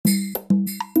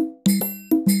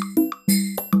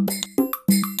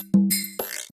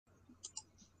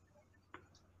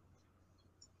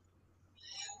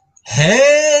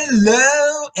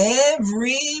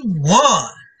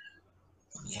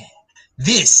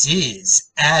This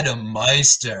is Adam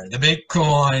Meister, the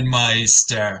Bitcoin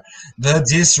Meister, the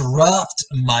Disrupt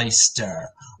Meister.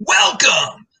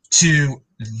 Welcome to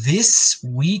This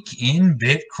Week in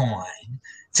Bitcoin.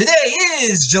 Today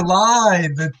is July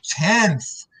the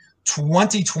 10th,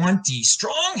 2020.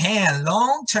 Strong hand,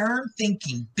 long-term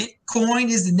thinking. Bitcoin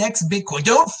is the next Bitcoin.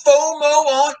 Don't FOMO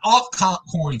on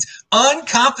altcoins.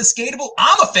 Unconfiscatable.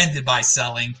 I'm offended by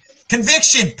selling.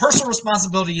 Conviction, personal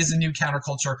responsibility is a new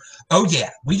counterculture. Oh yeah,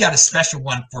 we got a special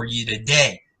one for you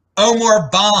today. Omar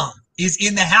Baum is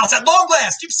in the house at long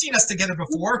last. You've seen us together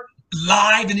before,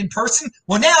 live and in person.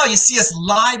 Well, now you see us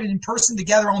live and in person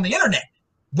together on the internet.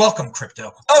 Welcome,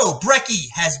 crypto. Oh, Brekkie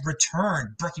has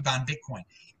returned, Brekkie Von Bitcoin.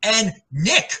 And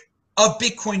Nick of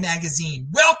Bitcoin Magazine,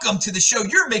 welcome to the show.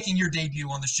 You're making your debut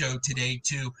on the show today,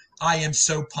 too. I am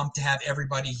so pumped to have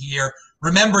everybody here.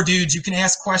 Remember, dudes, you can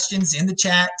ask questions in the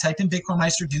chat. Type in Bitcoin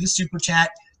Meister, do the super chat,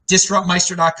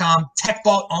 disruptmeister.com,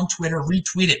 TechVault on Twitter,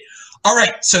 retweet it. All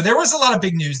right, so there was a lot of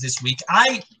big news this week.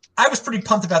 I was pretty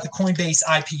pumped about the Coinbase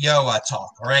IPO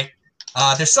talk, all right?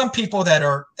 There's some people that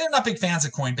they're not big fans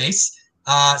of Coinbase,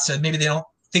 so maybe they don't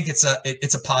think it's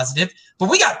a positive. But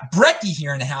we got Brekkie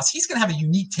here in the house. He's going to have a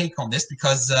unique take on this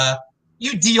because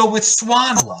you deal with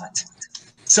Swan a lot.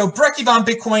 So Brekkie Von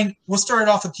Bitcoin, we'll start it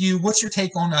off with you. What's your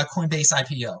take on Coinbase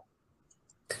IPO?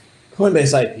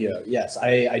 Coinbase IPO, yes.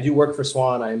 I do work for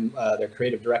Swan. I'm their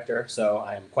creative director, so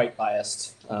I am quite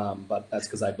biased, but that's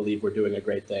because I believe we're doing a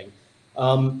great thing.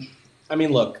 I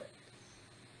mean, look,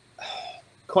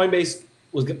 Coinbase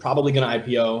was probably going to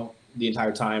IPO the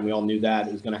entire time. We all knew that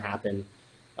it was going to happen.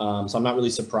 So I'm not really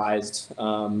surprised.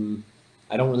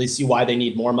 I don't really see why they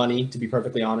need more money, to be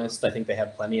perfectly honest. I think they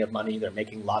have plenty of money. They're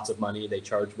making lots of money. They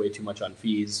charge way too much on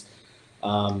fees.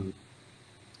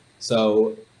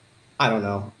 So I don't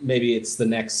know. Maybe it's the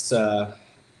next,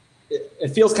 it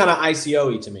feels kind of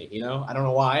ICO-y to me, you know? I don't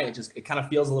know why. It kind of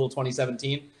feels a little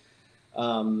 2017.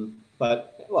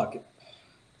 But look,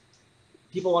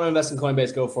 people want to invest in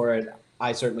Coinbase, go for it.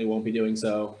 I certainly won't be doing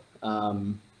so.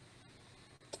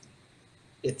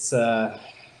 It's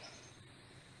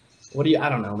I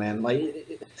don't know, man. Like,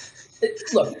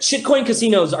 look, shitcoin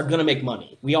casinos are going to make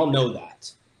money. We all know that.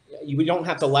 We don't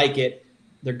have to like it.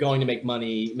 They're going to make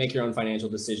money. Make your own financial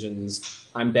decisions.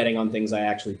 I'm betting on things I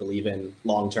actually believe in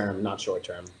long-term, not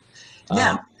short-term.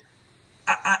 Now,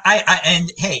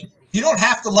 and hey, you don't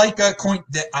have to like a coin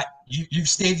that you've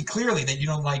stated clearly that you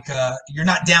don't like, you're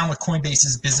not down with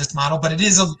Coinbase's business model, but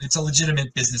it's a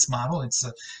legitimate business model. It's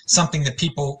something that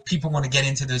people want to get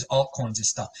into, those altcoins and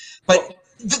stuff. But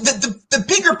the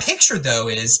bigger picture, though,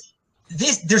 is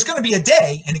there's going to be a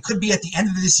day, and it could be at the end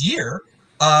of this year,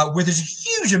 where there's a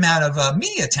huge amount of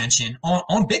media attention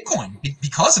on Bitcoin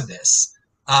because of this.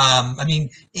 I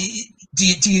mean, do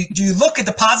you look at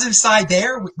the positive side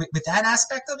there with that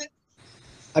aspect of it?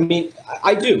 I mean,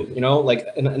 I do, you know, like,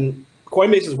 and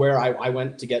Coinbase is where I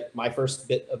went to get my first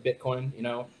bit of Bitcoin, you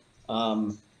know.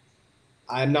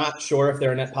 I'm not sure if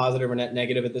they're a net positive or net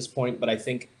negative at this point, but I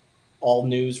think all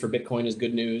news for Bitcoin is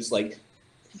good news.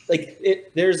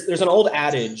 There's an old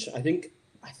adage. I think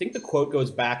the quote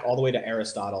goes back all the way to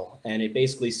Aristotle, and it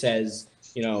basically says,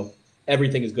 you know,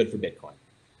 everything is good for Bitcoin.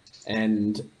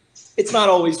 And it's not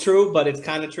always true, but it's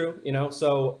kind of true, you know.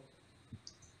 So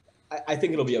I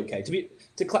think it'll be okay.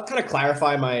 To kind of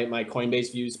clarify my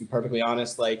Coinbase views, to be perfectly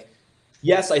honest, like,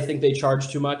 yes, I think they charge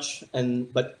too much,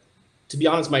 but to be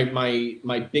honest,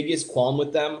 my biggest qualm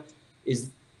with them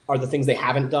are the things they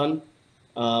haven't done.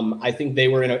 I think they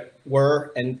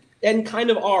were and kind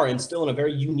of are and still in a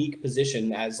very unique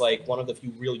position as like one of the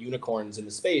few real unicorns in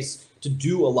the space to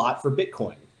do a lot for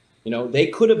Bitcoin. You know, they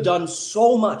could have done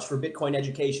so much for Bitcoin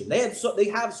education. They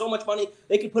have so much money.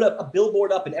 They could put a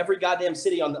billboard up in every goddamn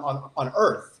city on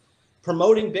Earth,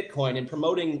 promoting Bitcoin and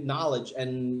promoting knowledge,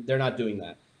 and they're not doing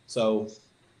that. So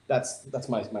that's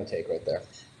my take right there.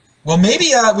 Well,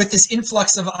 maybe with this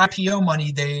influx of IPO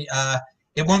money,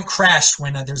 it won't crash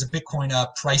when there's a Bitcoin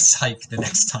price hike the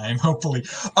next time, hopefully.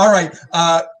 All right,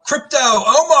 crypto,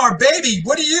 Omar, baby,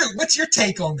 what's your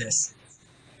take on this?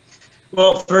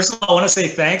 Well, first of all, I want to say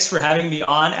thanks for having me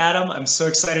on, Adam. I'm so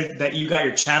excited that you got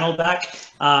your channel back.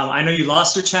 I know you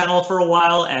lost your channel for a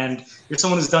while, and you're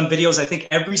someone who's done videos, I think,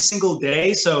 every single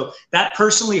day. So that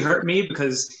personally hurt me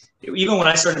because even when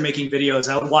I started making videos,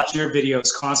 I would watch your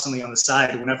videos constantly on the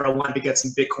side whenever I wanted to get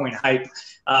some Bitcoin hype.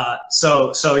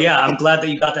 So yeah, I'm glad that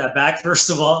you got that back, first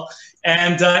of all.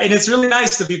 And it's really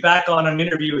nice to be back on an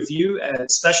interview with you,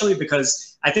 especially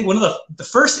because I think one of the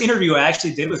first interview I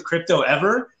actually did with crypto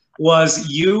ever was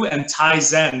you and Ty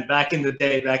Zen back in the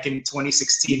day, back in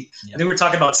 2016. Yep. I think we were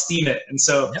talking about Steemit. And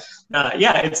so,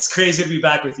 yeah, it's crazy to be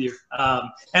back with you.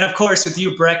 And of course, with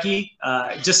you, Brecky,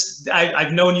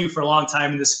 I've known you for a long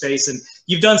time in this space, and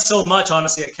you've done so much,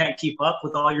 honestly, I can't keep up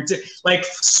with all your, like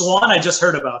Swan, I just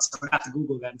heard about, so I'm gonna have to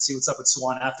Google that and see what's up with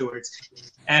Swan afterwards.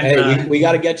 And hey, we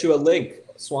got to get you a link,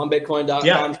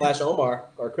 swanbitcoin.com/Omar,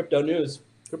 or crypto's news.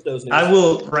 I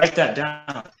will write that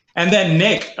down. And then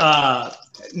Nick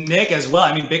as well.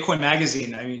 I mean, Bitcoin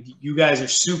Magazine. I mean, you guys are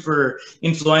super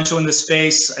influential in this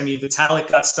space. I mean, Vitalik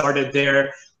got started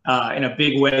there in a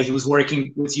big way. He was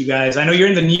working with you guys. I know you're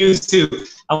in the news too.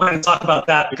 I wanted to talk about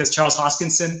that because Charles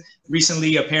Hoskinson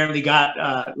recently apparently got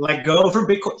let go from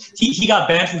Bitcoin. He got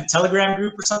banned from the Telegram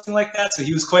group or something like that. So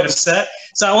he was quite upset.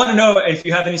 So I want to know if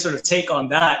you have any sort of take on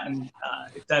that and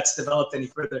if that's developed any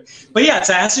further. But yeah,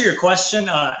 to answer your question,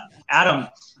 Adam,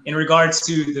 in regards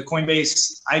to the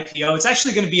Coinbase IPO, it's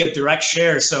actually going to be a direct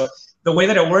share. So the way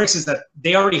that it works is that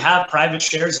they already have private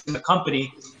shares in the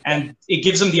company, and it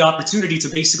gives them the opportunity to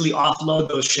basically offload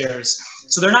those shares.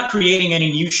 So they're not creating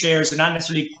any new shares. They're not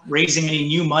necessarily raising any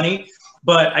new money.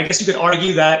 But I guess you could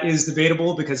argue that is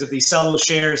debatable, because if they sell those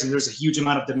shares and there's a huge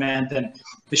amount of demand, then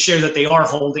the share that they are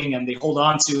holding and they hold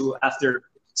on to after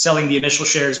selling the initial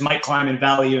shares might climb in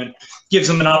value and gives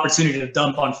them an opportunity to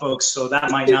dump on folks. So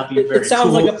that might not be very It sounds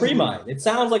cool. like a pre-mine. It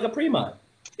sounds like a pre-mine.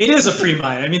 It is a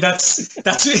pre-mine. I mean, it's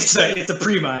a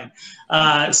pre-mine.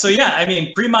 So yeah, I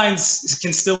mean, pre-mines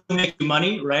can still make you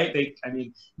money, right?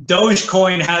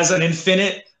 Dogecoin has an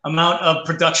infinite amount of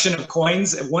production of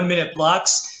coins at 1 minute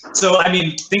blocks. So I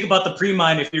mean, think about the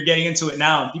pre-mine. If you're getting into it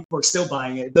now and people are still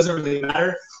buying it, it doesn't really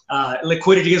matter.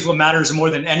 Liquidity is what matters more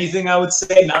than anything, I would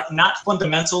say, not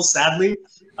fundamentals, sadly.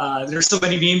 There's so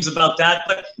many memes about that,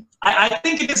 but I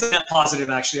think it is a net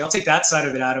positive, actually. I'll take that side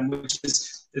of it, Adam, which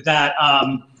is that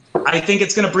I think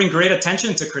it's going to bring great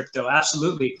attention to crypto.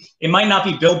 Absolutely. It might not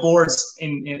be billboards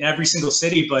in every single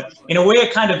city, but in a way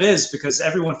it kind of is, because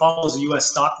everyone follows the US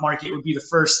stock market. It would be the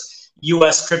first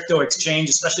US crypto exchange,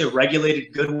 especially a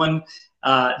regulated good one,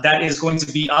 that is going to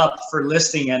be up for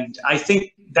listing. And I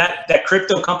think that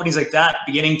crypto companies like that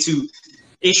beginning to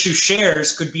issue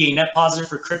shares could be a net positive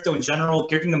for crypto in general,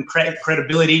 giving them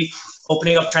credibility,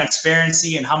 opening up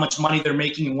transparency and how much money they're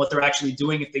making and what they're actually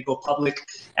doing if they go public,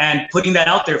 and putting that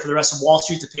out there for the rest of Wall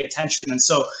Street to pay attention. And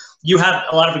so you have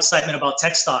a lot of excitement about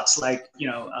tech stocks like,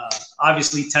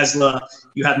 obviously Tesla,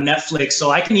 you have Netflix.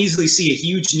 So I can easily see a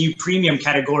huge new premium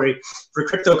category for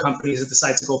crypto companies that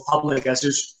decide to go public, as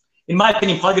there's, in my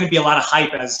opinion, probably going to be a lot of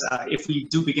hype as if we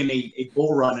do begin a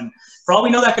bull run. And for all we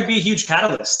know, that could be a huge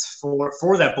catalyst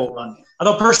for that bull run.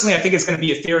 Although personally, I think it's going to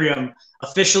be Ethereum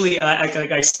officially, like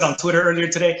I said on Twitter earlier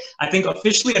today, I think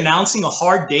officially announcing a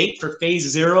hard date for phase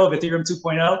 0 of Ethereum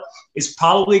 2.0 is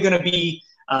probably going to be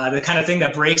the kind of thing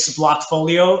that breaks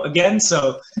Blockfolio again.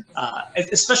 So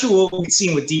especially what we've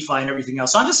seen with DeFi and everything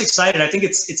else. So I'm just excited. I think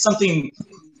it's something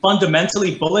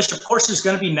fundamentally bullish. Of course, there's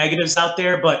going to be negatives out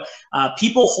there, but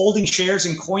people holding shares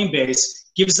in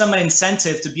Coinbase gives them an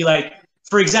incentive to be like,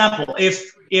 for example,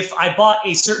 if I bought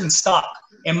a certain stock,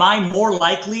 am I more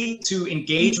likely to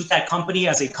engage with that company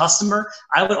as a customer?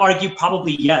 I would argue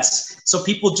probably yes. So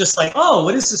people just like, oh,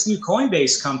 what is this new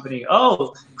Coinbase company?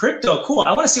 Oh, crypto, cool.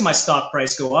 I want to see my stock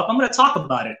price go up. I'm going to talk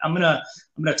about it. I'm going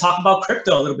to talk about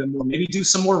crypto a little bit more, maybe do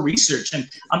some more research. And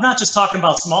I'm not just talking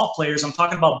about small players. I'm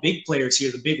talking about big players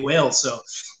here, the big whales. So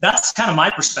that's kind of my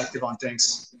perspective on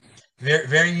things. Very,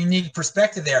 very unique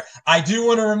perspective there. I do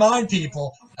want to remind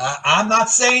people, I'm not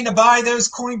saying to buy those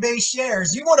Coinbase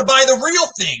shares. You want to buy the real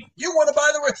thing. You want to buy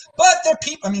the real, but they're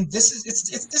people. I mean, this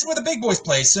is where the big boys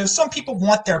play. So some people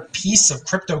want their piece of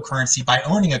cryptocurrency by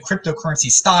owning a cryptocurrency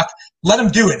stock. Let them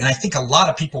do it, and I think a lot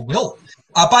of people will.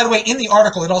 By the way, in the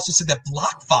article, it also said that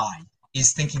BlockFi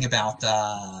is thinking about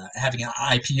having an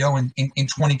IPO in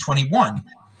 2021,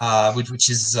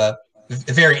 which is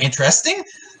very interesting.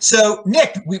 So,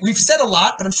 Nick, we've said a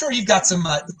lot, but I'm sure you've got some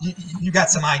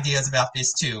ideas about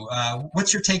this too.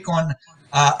 What's your take on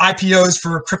IPOs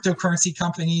for cryptocurrency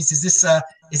companies? Is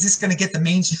this going to get the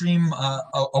mainstream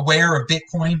aware of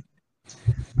Bitcoin?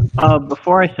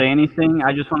 Before I say anything,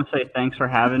 I just want to say thanks for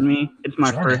having me. It's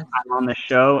my first time on the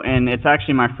show, and it's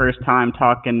actually my first time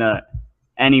talking to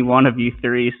any one of you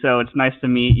three. So it's nice to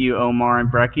meet you, Omar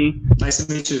and Brecky. Nice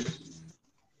to meet you.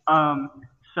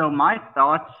 So my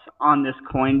thoughts on this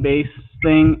Coinbase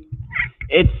thing,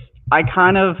 I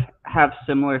kind of have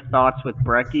similar thoughts with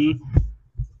Brecky.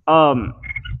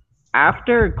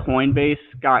 after Coinbase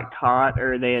got caught,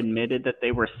 or they admitted that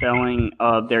they were selling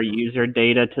their user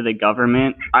data to the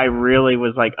government, I really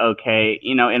was like, okay,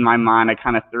 you know, in my mind, I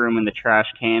kind of threw them in the trash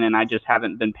can, and I just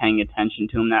haven't been paying attention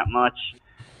to them that much.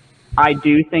 I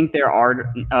do think there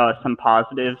are some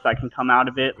positives that can come out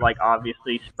of it, like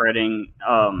obviously spreading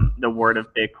the word of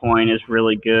Bitcoin is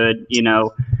really good. You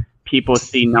know, people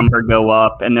see number go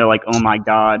up and they're like, oh my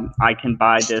God, I can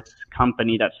buy this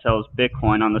company that sells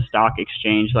Bitcoin on the stock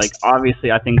exchange. Like,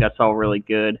 obviously, I think that's all really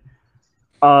good.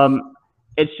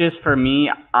 It's just, for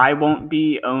me, I won't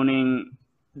be owning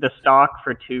the stock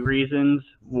for two reasons.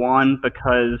 One,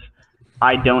 because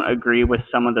I don't agree with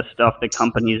some of the stuff the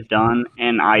company's done,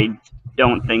 and I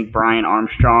don't think Brian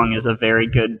Armstrong is a very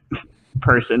good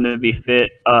person to be fit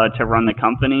to run the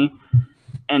company.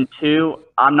 And two,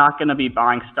 I'm not going to be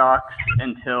buying stocks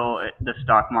until the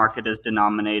stock market is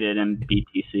denominated in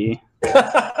BTC.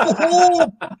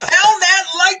 Oh, pound that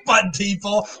like button,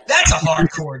 people. That's a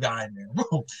hardcore guy, man.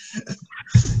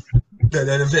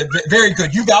 Very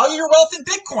good. You value your wealth in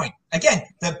Bitcoin. Again,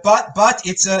 but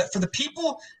it's for the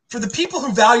people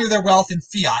who value their wealth in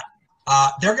fiat.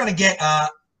 They're going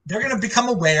to become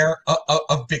aware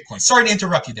of Bitcoin. Sorry to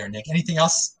interrupt you there, Nick. Anything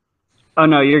else? Oh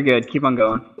no, you're good. Keep on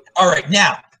going. All right,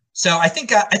 now. So I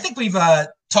think we've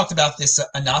talked about this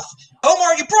enough.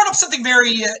 Omar, you brought up something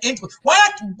very why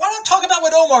not talk about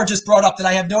what Omar just brought up that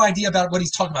I have no idea about what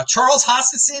he's talking about? Charles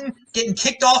Hoskinson getting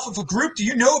kicked off of a group. Do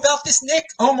you know about this, Nick?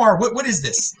 Omar, what is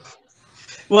this?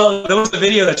 Well, there was a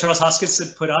video that Charles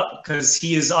Hoskinson put up because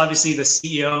he is obviously the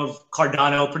CEO of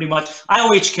Cardano, pretty much.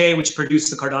 IOHK, which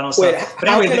produced the Cardano Wait, stuff. But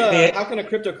anyway, how can a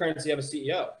cryptocurrency have a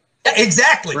CEO? Yeah,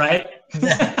 exactly. Right?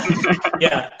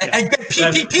 Yeah. And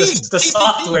PPP. The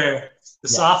software. The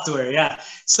software, yeah.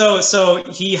 So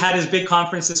he had his big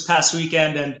conference this past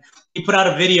weekend, and he put out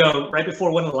a video right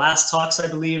before one of the last talks, I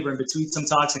believe, or in between some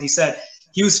talks, and he said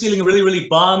he was feeling really, really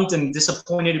bummed and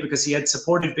disappointed because he had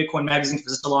supported Bitcoin Magazine for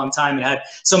such a long time and had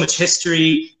so much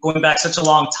history going back such a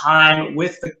long time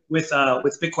with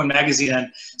Bitcoin Magazine.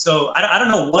 And so I don't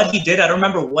know what he did. I don't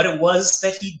remember what it was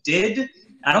that he did.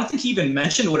 I don't think he even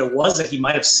mentioned what it was that he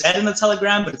might have said in the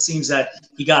Telegram, but it seems that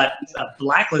he got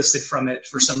blacklisted from it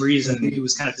for some reason. He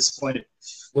was kind of disappointed.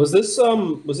 Was this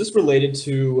related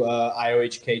to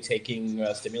IOHK taking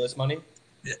stimulus money?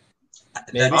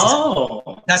 Maybe.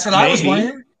 Oh, that's what I was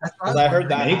wondering. Because I heard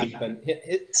that happen.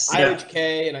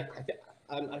 IOHK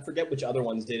and I forget which other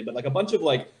ones did, but like a bunch of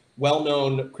like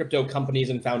well-known crypto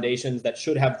companies and foundations that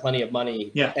should have plenty of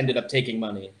money ended up taking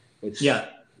money. Which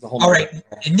all right,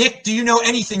 Nick, do you know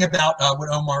anything about what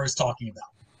Omar is talking about?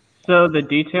 So the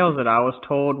details that I was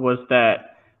told was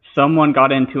that someone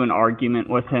got into an argument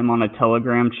with him on a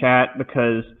Telegram chat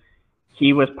because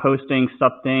he was posting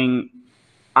something.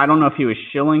 I don't know if he was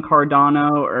shilling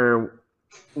Cardano or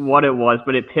what it was,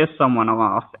 but it pissed someone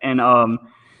off. And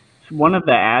one of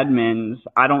the admins,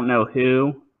 I don't know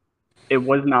who, it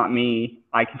was not me,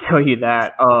 I can tell you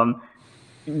that,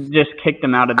 just kicked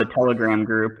him out of the Telegram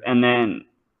group. And then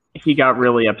he got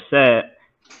really upset.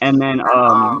 And then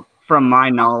from my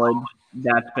knowledge,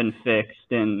 that's been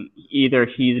fixed. And either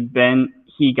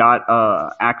he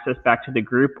got access back to the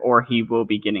group, or he will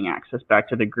be getting access back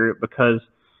to the group, because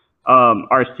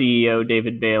our CEO,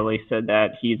 David Bailey, said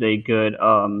that he's a good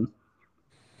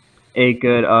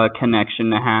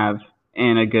connection to have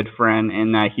and a good friend,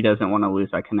 and that he doesn't want to lose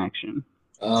that connection.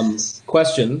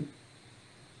 Question.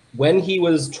 When he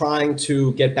was trying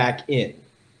to get back in,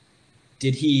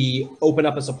 did he open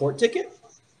up a support ticket?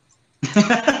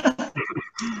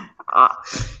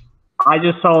 I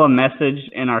just saw a message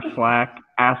in our Slack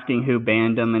asking who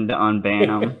banned him and to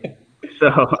unban him.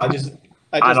 So I just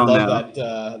love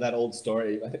that old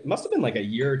story. I think it must have been like a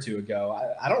year or two ago.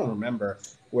 I don't remember,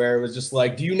 where it was just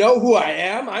like, do you know who I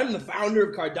am? I'm the founder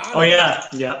of Cardano. Oh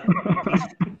yeah.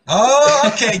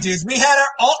 Oh, okay, dudes. We had our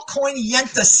altcoin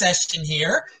Yenta session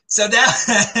here. So now,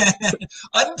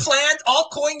 unplanned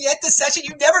altcoin Yenta session.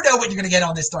 You never know what you're going to get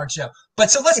on this darn show.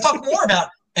 But so let's talk more about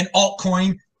an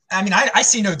altcoin. I mean, I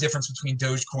see no difference between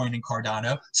Dogecoin and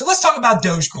Cardano. So let's talk about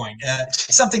Dogecoin,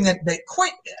 something that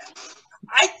quite,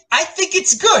 I think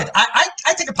it's good. I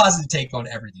take a positive take on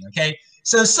everything, okay?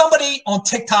 So somebody on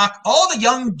TikTok, all the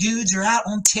young dudes are out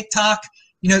on TikTok.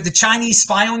 You know, the Chinese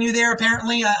spy on you there,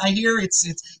 apparently. I hear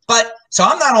but so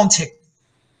I'm not on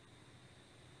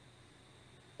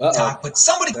TikTok, but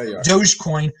somebody,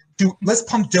 Dogecoin, let's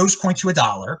pump Dogecoin to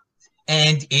 $1.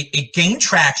 And it gained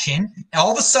traction.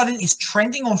 All of a sudden, it's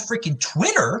trending on freaking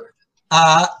Twitter.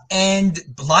 And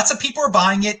lots of people are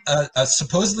buying it,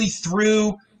 supposedly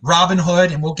through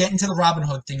Robinhood. And we'll get into the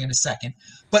Robinhood thing in a second.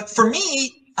 But for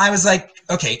me, I was like,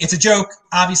 okay, it's a joke,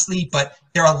 obviously, but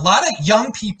there are a lot of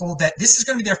young people that this is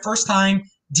going to be their first time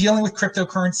dealing with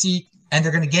cryptocurrency, and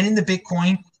they're going to get into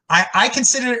Bitcoin. I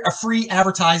consider it a free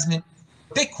advertisement,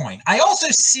 Bitcoin. I also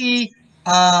see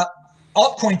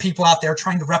altcoin people out there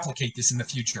trying to replicate this in the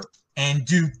future and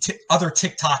do other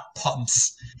TikTok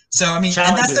pumps. So, I mean,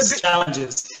 challenges.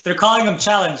 They're calling them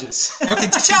challenges. Okay,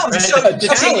 challenges. Right?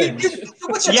 So,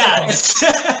 what's your challenge?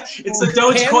 It's a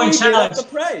Dogecoin challenge. The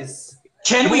price?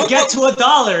 Can we get to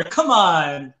 $1? Come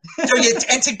on. So,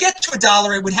 and to get to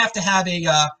 $1, it would have to have a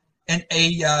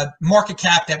market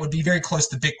cap that would be very close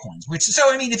to Bitcoin's.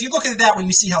 So, I mean, if you look at it that way,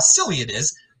 you see how silly it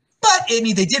is. But, I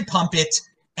mean, they did pump it.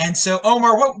 And so,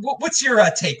 Omar, what's your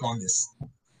take on this?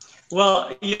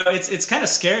 Well, it's kind of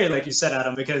scary, like you said,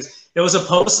 Adam, because there was a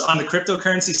post on the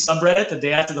cryptocurrency subreddit the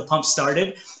day after the pump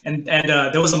started, and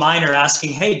there was a miner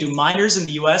asking, hey, do miners in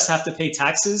the US have to pay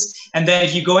taxes? And then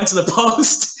if you go into the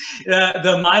post,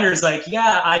 the miner's like,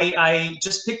 yeah, I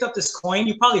just picked up this coin.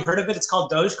 You probably heard of it. It's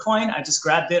called Dogecoin. I just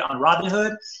grabbed it on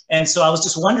Robinhood. And so I was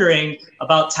just wondering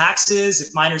about taxes,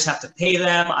 if miners have to pay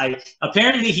them.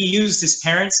 Apparently he used his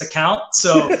parents' account.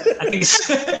 So I think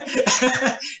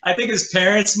his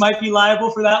parents might be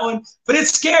liable for that one. But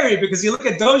it's scary because you look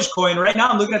at Dogecoin right now,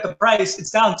 I'm looking at the price,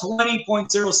 it's down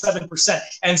 20.07%.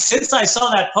 And since I saw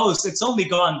that post, it's only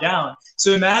gone down.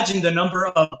 So imagine the number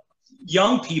of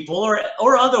young people or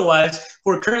otherwise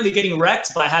who are currently getting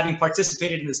wrecked by having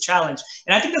participated in this challenge.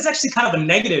 And I think that's actually kind of a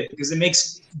negative because it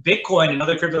makes Bitcoin and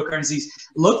other cryptocurrencies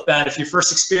look bad if your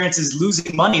first experience is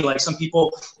losing money, like some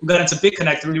people who got into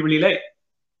BitConnect really, really late.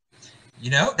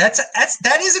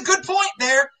 That is a good point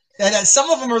there. That some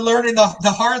of them are learning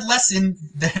the hard lesson.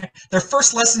 Their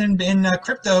first lesson in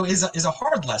crypto is a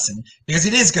hard lesson because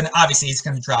it is going to, obviously it's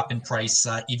going to drop in price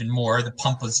even more. The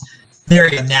pump was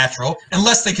very unnatural,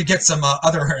 unless they could get some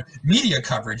other media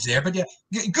coverage there. But yeah,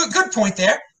 good point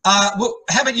there. How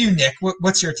about you, Nick?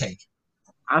 What's your take?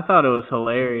 I thought it was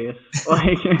hilarious.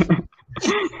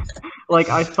 Like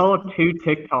I saw 2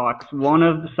 TikToks. One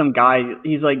of some guy,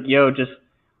 he's like, yo, just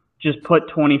put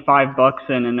 $25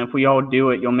 in, and if we all do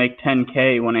it, you'll make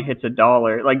 $10K when it hits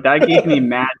 $1. Like that gave me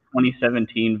mad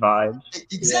 2017 vibes.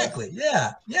 Exactly.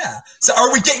 Yeah. So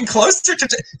are we getting closer to?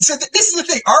 So this is the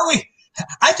thing. Are we?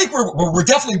 I think we're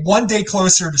definitely one day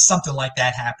closer to something like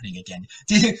that happening again.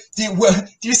 Do you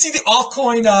see the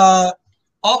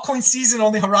altcoin season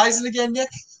on the horizon again, Nick?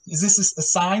 Is this a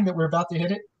sign that we're about to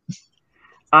hit it?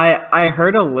 I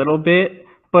heard a little bit.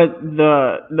 But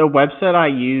the website I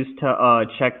use to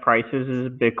check prices is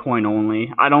Bitcoin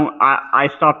only. I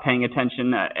stopped paying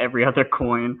attention to every other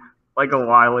coin like a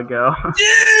while ago.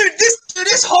 Dude, this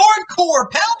is hardcore.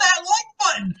 Pound that like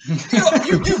button.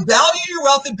 You value your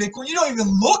wealth in Bitcoin. You don't even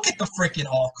look at the freaking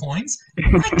altcoins.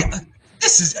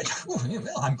 This is. Well,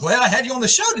 I'm glad I had you on the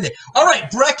show today. All right,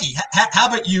 Brecky, how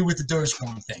about you with the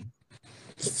Dogecoin thing?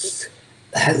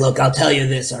 Look, I'll tell you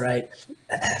this, all right?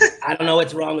 I don't know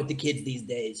what's wrong with the kids these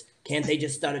days. Can't they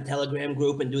just start a Telegram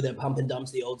group and do their pump and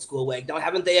dumps the old school way?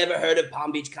 Haven't they ever heard of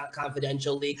Palm Beach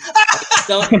Confidential League?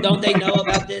 Don't they know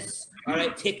about this? All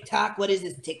right, TikTok. What is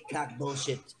this TikTok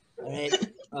bullshit? All right.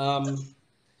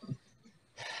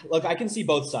 Look, I can see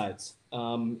both sides.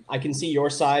 I can see your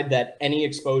side that any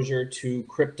exposure to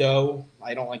crypto,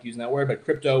 I don't like using that word, but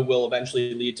crypto will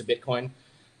eventually lead to Bitcoin.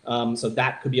 So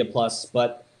that could be a plus.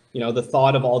 But the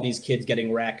thought of all these kids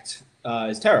getting wrecked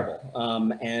is terrible.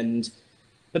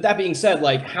 But that being said,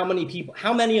 like how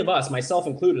many of us, myself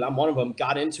included, I'm one of them,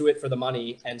 got into it for the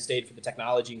money and stayed for the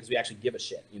technology because we actually give a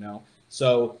shit,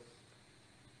 So,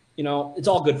 it's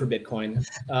all good for Bitcoin.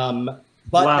 But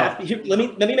wow. Let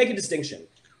me make a distinction.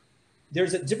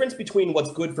 There's a difference between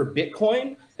what's good for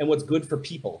Bitcoin and what's good for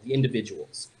people, the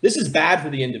individuals. This is bad for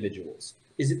the individuals.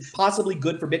 Is it possibly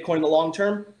good for Bitcoin in the long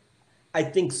term? I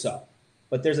think so,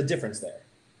 but there's a difference there.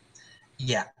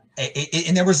 Yeah,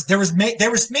 and there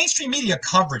was mainstream media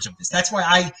coverage of this. That's why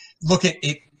I look at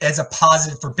it as a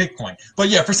positive for Bitcoin. But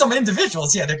yeah, for some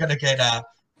individuals, yeah, they're going to get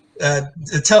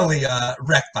totally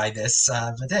wrecked by this.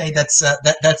 But hey, that's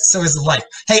so is life.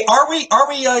 Hey, are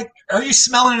you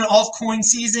smelling an altcoin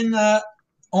season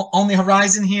on the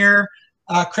horizon here,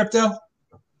 crypto?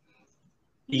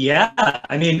 Yeah,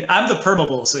 I mean, I'm the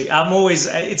permabull, so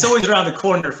it's always around the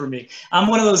corner for me. I'm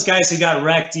one of those guys who got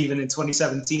wrecked even in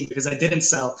 2017 because I didn't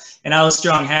sell and I was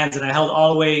strong hands and I held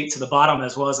all the way to the bottom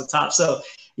as well as the top. So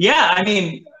yeah, I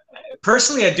mean,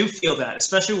 personally, I do feel that,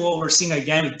 especially what we're seeing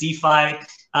again with DeFi.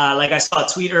 Like I saw a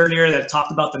tweet earlier that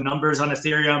talked about the numbers on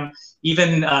Ethereum,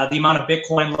 even the amount of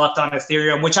Bitcoin left on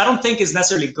Ethereum, which I don't think is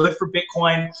necessarily good for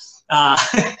Bitcoin.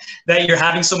 that you're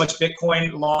having so much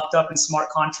Bitcoin locked up in smart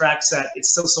contracts that it's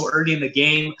still so early in the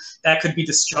game. That could be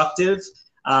destructive.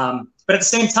 But at the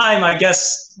same time, I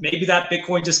guess maybe that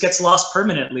Bitcoin just gets lost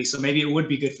permanently. So maybe it would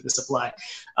be good for the supply.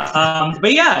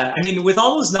 But yeah, I mean, with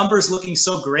all those numbers looking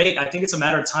so great, I think it's a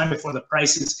matter of time before the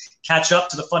prices catch up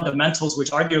to the fundamentals,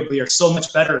 which arguably are so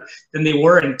much better than they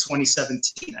were in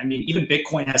 2017. I mean, even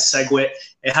Bitcoin has SegWit.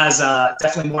 It has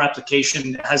definitely more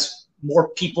application. It has more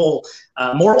people,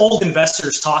 more old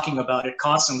investors talking about it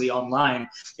constantly online.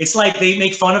 It's like they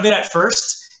make fun of it at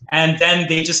first, and then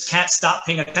they just can't stop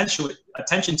paying attention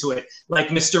to it, like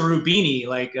Mr. Rubini,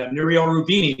 like Nouriel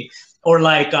Rubini, or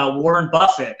like Warren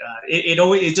Buffett.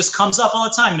 It just comes up all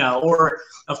the time now. Or,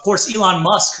 of course, Elon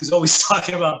Musk, who's always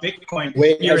talking about Bitcoin.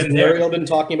 Wait, here has and there. Nouriel been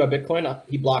talking about Bitcoin?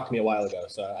 He blocked me a while ago,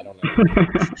 so I don't know.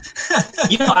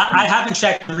 You know, I haven't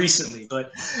checked recently,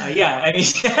 but yeah, I mean,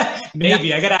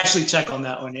 maybe. I got to actually check on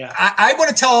that one, yeah. I want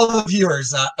to tell all the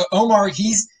viewers, Omar,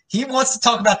 he wants to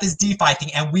talk about this DeFi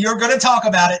thing, and we are going to talk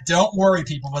about it. Don't worry,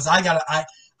 people, because I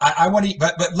want to,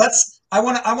 but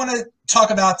I want to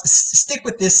talk about, stick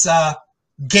with this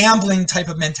gambling type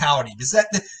of mentality, because that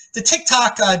the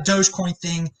TikTok Dogecoin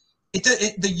thing,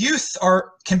 the youth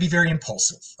can be very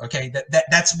impulsive. Okay,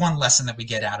 that's one lesson that we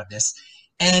get out of this.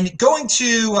 And going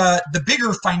to the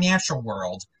bigger financial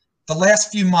world, the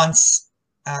last few months,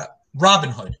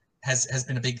 Robinhood has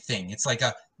been a big thing. It's like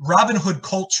a Robinhood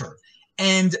culture.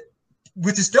 And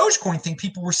with this Dogecoin thing,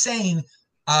 people were saying,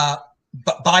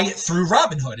 buy it through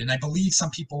Robinhood. And I believe some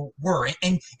people were.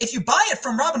 And if you buy it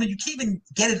from Robinhood, you can't even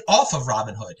get it off of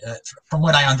Robinhood, from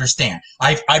what I understand.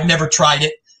 I've never tried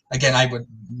it. Again,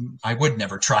 I would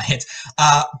never try it.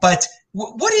 But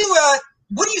what do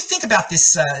you think about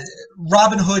this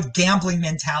Robinhood gambling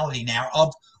mentality now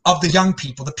of the young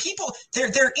people? The people,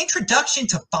 their introduction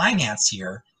to finance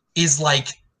here is like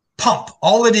pump.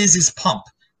 All it is pump.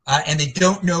 And they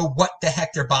don't know what the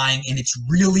heck they're buying, and it's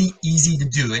really easy to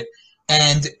do it.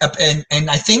 And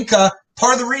I think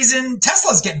part of the reason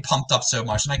Tesla's getting pumped up so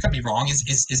much, and I could be wrong,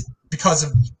 is because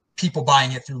of people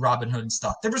buying it through Robinhood and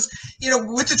stuff. There was,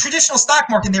 with the traditional stock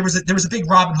market, there was a big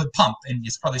Robinhood pump, and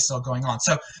it's probably still going on.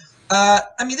 So, I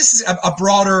mean, this is a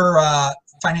broader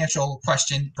financial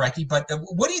question, Brecky, but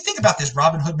what do you think about this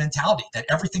Robinhood mentality that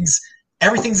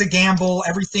everything's a gamble,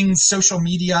 everything's social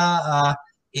media?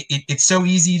 It's so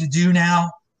easy to do now.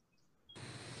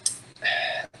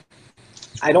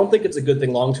 I don't think it's a good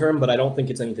thing long term, but I don't think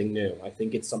it's anything new. I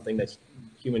think it's something that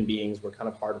human beings were kind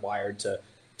of hardwired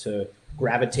to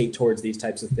gravitate towards these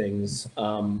types of things.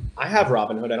 I have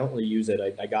Robinhood. I don't really use it.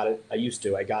 I got it. I used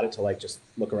to. I got it to like just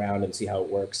look around and see how it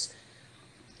works.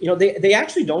 They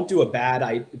actually don't do a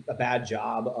bad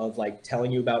job of like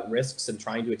telling you about risks and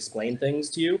trying to explain things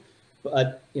to you.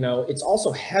 But it's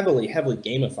also heavily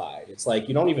gamified. It's like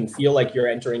you don't even feel like you're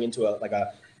entering into a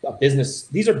business.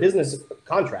 These are business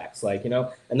contracts,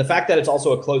 and the fact that it's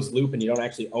also a closed loop and you don't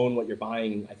actually own what you're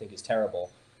buying, I think, is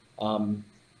terrible. The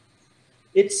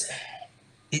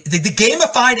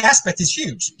gamified aspect is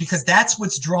huge, because that's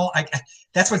what's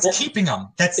keeping them.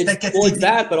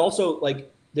 But also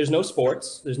like there's no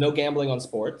sports, there's no gambling on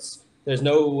sports, there's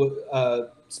no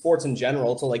sports in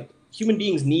general. So like human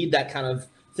beings need that kind of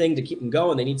thing to keep them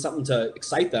going. They need something to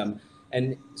excite them.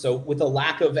 And so with the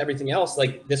lack of everything else,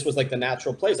 like this was like the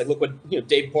natural place. Like look what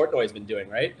Dave Portnoy has been doing,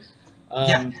 right?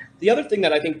 The other thing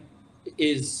that I think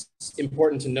is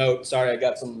important to note, sorry, I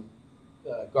got some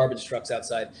garbage trucks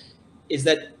outside, is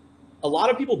that a lot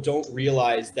of people don't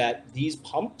realize that these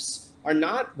pumps are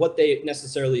not what they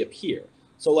necessarily appear.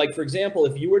 So like, for example,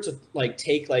 if you were to like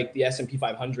take like the S&P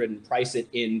 500 and price it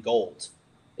in gold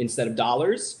instead of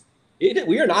dollars,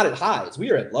 we are not at highs, we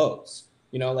are at lows.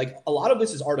 Like a lot of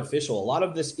this is artificial. A lot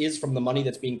of this is from the money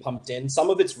that's being pumped in.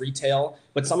 Some of it's retail,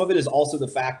 but some of it is also the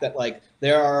fact that like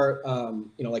there are,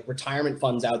 like retirement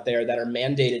funds out there that are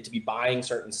mandated to be buying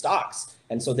certain stocks.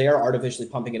 And so they are artificially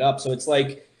pumping it up. So it's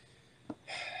like,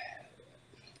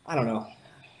 I don't know.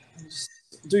 Just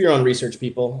do your own research,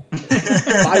 people.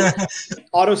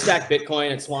 Auto stack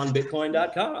Bitcoin at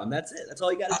swanbitcoin.com. That's it. That's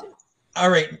all you got to do. All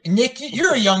right, Nick,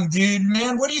 you're a young dude,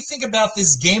 man. What do you think about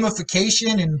this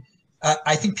gamification? And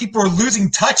I think people are losing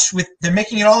touch with. They're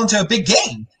making it all into a big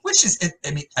game, which is.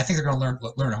 I mean, I think they're going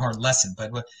to learn a hard lesson.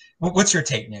 But what's your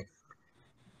take, Nick?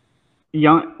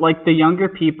 The younger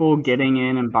people getting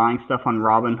in and buying stuff on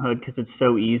Robinhood because it's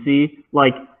so easy.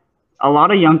 Like a lot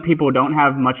of young people don't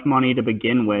have much money to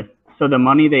begin with, so the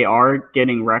money they are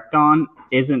getting wrecked on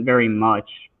isn't very much.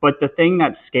 But the thing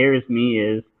that scares me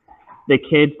is the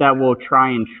kids that will try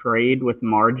and trade with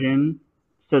margin.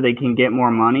 so they can get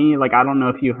more money. Like, I don't know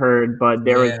if you heard, but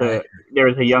there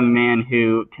was a young man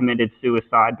who committed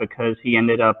suicide because he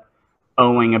ended up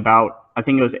owing about, I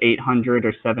think it was $800,000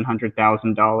 or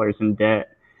 $700,000 in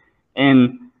debt.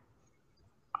 And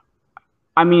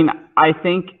I mean, I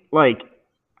think like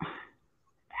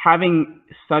having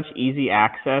such easy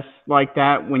access like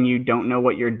that when you don't know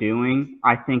what you're doing,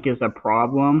 I think is a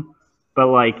problem. But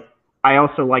like, I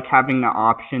also like having the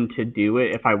option to do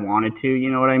it if I wanted to,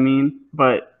 you know what I mean?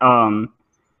 But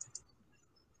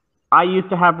I used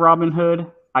to have Robinhood.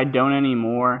 I don't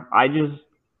anymore. I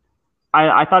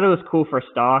thought it was cool for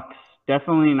stocks.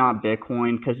 Definitely not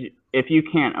Bitcoin, because if you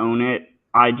can't own it,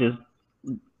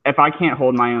 if I can't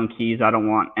hold my own keys, I don't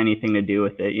want anything to do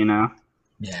with it, you know?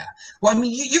 Yeah. Well, I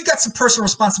mean, you've got some personal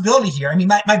responsibility here. I mean,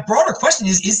 my broader question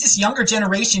is this younger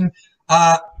generation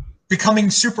becoming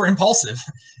super impulsive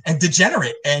and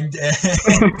degenerate? And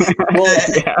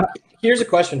well, here's a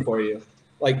question for you.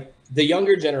 Like, the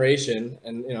younger generation,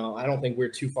 and you know, I don't think we're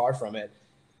too far from it,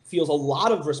 feels a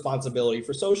lot of responsibility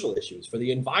for social issues, for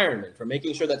the environment, for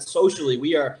making sure that socially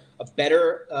we are a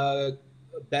better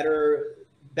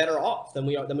off than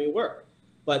we were.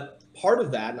 But part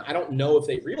of that, and I don't know if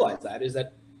they realize that,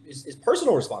 is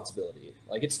personal responsibility.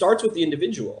 Like, it starts with the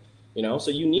individual, you know.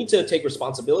 So you need to take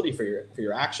responsibility for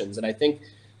your actions. And I think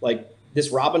like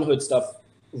this Robinhood stuff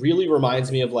really reminds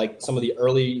me of like some of the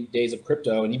early days of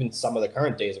crypto and even some of the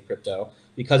current days of crypto,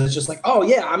 because it's just like, oh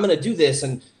yeah, I'm gonna do this,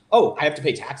 and oh, I have to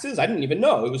pay taxes? I didn't even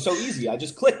know. It was so easy. I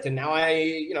just clicked, and now I,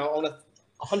 you know, own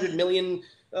 100 million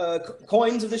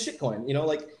coins of the shitcoin. You know,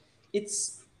 like,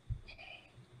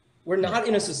 we're not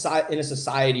in a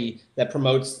society that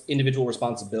promotes individual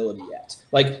responsibility yet.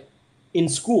 Like, in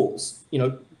schools, you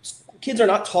know, kids are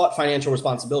not taught financial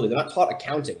responsibility. They're not taught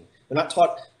accounting. They're not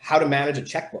taught how to manage a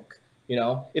checkbook. You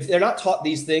know, if they're not taught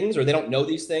these things, or they don't know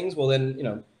these things, well then, you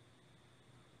know,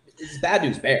 it's bad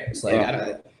news bears. Like, I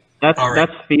don't. That's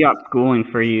fiat schooling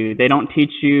for you. They don't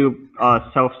teach you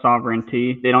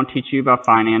self-sovereignty. They don't teach you about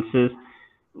finances.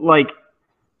 Like,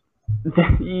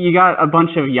 you got a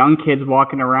bunch of young kids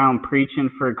walking around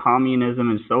preaching for communism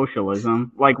and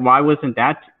socialism. Like, why wasn't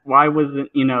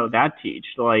you know, that taught?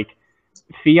 Like,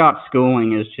 fiat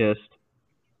schooling is just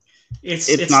it's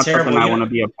not terrible. Something I want to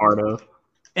be a part of.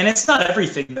 And it's not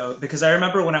everything though, because I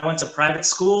remember when I went to private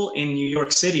school in New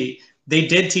York City, they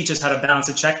did teach us how to balance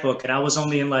a checkbook, and I was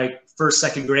only in like first,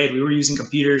 second grade. We were using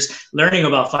computers, learning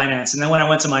about finance. And then when I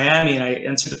went to Miami and I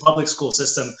entered the public school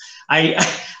system, I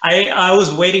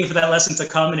was waiting for that lesson to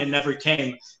come, and it never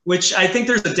came, which I think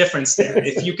there's a difference there.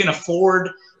 If you can afford,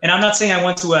 and I'm not saying I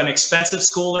went to an expensive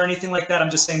school or anything like that.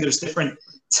 I'm just saying there's different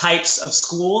types of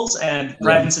schools, and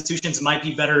private institutions might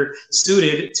be better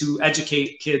suited to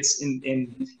educate kids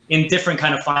in different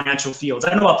kind of financial fields. I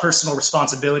don't know about personal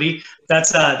responsibility.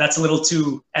 That's a little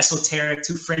too esoteric,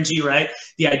 too fringy, right?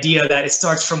 The idea that it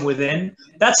starts from within,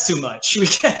 that's too much.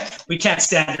 We can't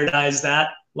standardize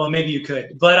that. Well, maybe you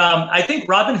could, but I think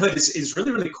Robinhood is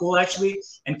really, really cool actually,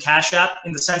 and Cash App,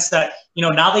 in the sense that, you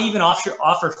know, now they even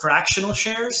offer fractional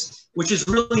shares, which is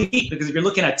really neat, because if you're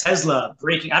looking at Tesla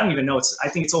breaking, I don't even know, I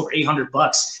think it's over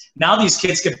 $800. Now these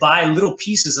kids could buy little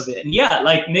pieces of it, and yeah,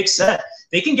 like Nick said,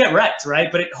 they can get wrecked, right?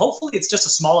 But hopefully it's just a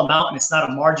small amount, and it's not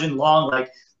a margin long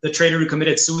like the trader who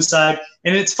committed suicide.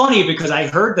 And it's funny because I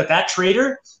heard that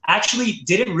trader actually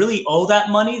didn't really owe that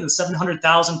money, the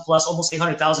 700,000 plus almost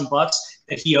 800,000 bucks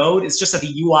that he owed. It's just that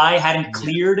the UI hadn't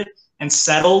cleared and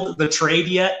settled the trade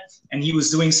yet, and he was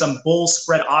doing some bull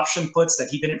spread option puts that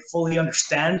he didn't fully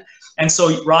understand. And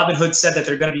so Robinhood said that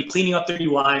they're going to be cleaning up their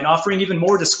UI and offering even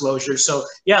more disclosure. So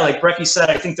yeah, like Brecky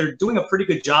said, I think they're doing a pretty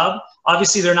good job.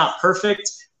 Obviously, they're not perfect,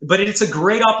 but it's a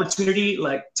great opportunity,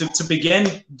 like to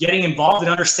begin getting involved in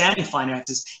understanding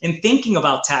finances and thinking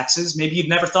about taxes. Maybe you've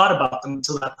never thought about them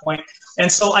until that point.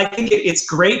 And so I think it's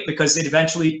great because it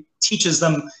eventually teaches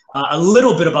them a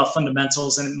little bit about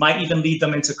fundamentals, and it might even lead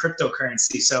them into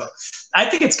cryptocurrency. So I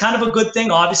think it's kind of a good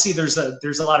thing. Obviously, there's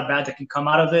a lot of bad that can come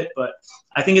out of it, but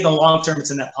I think in the long term, it's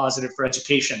a net positive for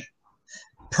education.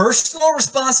 Personal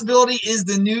responsibility is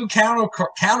the new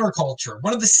counterculture.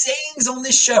 One of the sayings on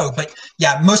this show, but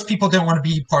yeah, most people don't want to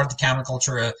be part of the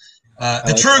counterculture.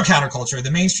 The true counterculture,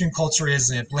 the mainstream culture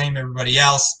is blame everybody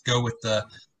else, go with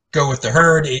the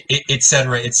herd, et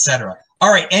cetera, et cetera.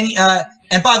 All right,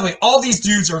 and by the way, all these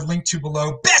dudes are linked to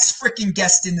below. Best freaking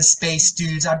guest in the space,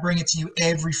 dudes. I bring it to you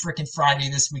every freaking Friday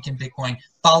this week in Bitcoin.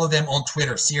 Follow them on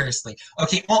Twitter, seriously.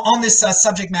 Okay, on this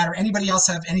subject matter, anybody else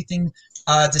have anything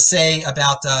to say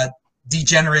about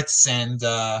degenerates and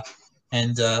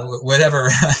whatever,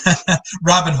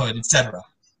 Robinhood, etc.?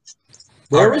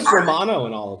 Where was Romano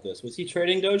in all of this? Was he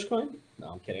trading Dogecoin? No,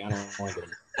 I'm kidding. I don't want to get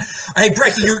him. Hey,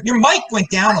 Brecky, your mic went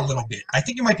down a little bit. I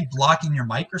think you might be blocking your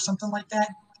mic or something like that.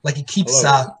 Like it keeps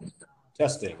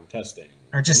testing,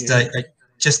 or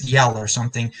just yell or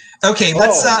something. Okay,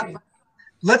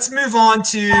 let's move on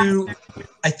to.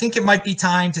 I think it might be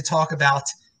time to talk about.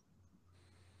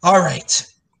 All right,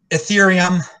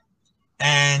 Ethereum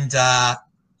and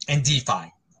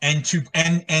DeFi and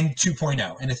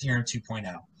 2.0 and Ethereum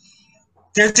 2.0.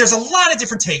 There's a lot of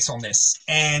different takes on this,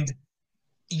 and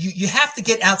you have to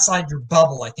get outside your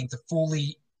bubble, I think, to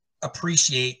fully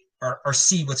appreciate or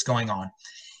see what's going on.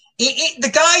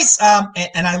 The guys,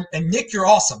 and Nick, you're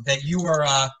awesome that you are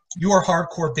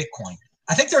hardcore Bitcoin.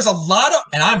 I think there's a lot of,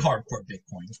 and I'm hardcore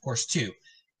Bitcoin, of course, too.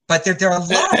 But there are a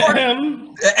lot of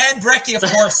and Brecky, of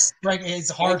course, Brecky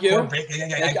is hardcore.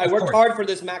 I worked hard for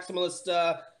this maximalist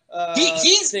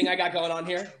thing I got going on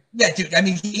here. Yeah, dude. I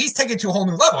mean, he's taken it to a whole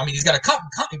new level. I mean, he's got a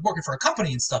company working for a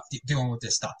company and stuff, dealing with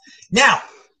this stuff. Now,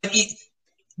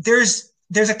 there's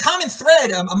a common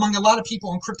thread among a lot of people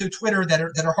on crypto Twitter that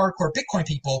are hardcore Bitcoin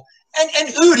people, and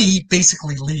Udi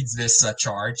basically leads this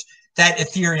charge that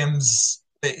Ethereum's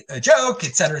a joke,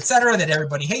 et cetera, that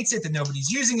everybody hates it, that nobody's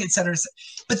using it, et cetera.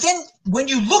 But then when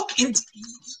you look into,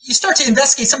 you start to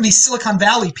investigate some of these Silicon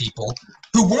Valley people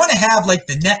who want to have like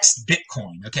the next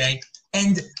Bitcoin, okay?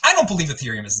 And I don't believe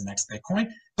Ethereum is the next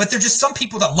Bitcoin, but there's just some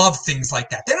people that love things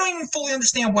like that. They don't even fully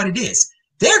understand what it is.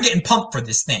 They're getting pumped for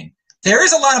this thing. There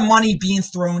is a lot of money being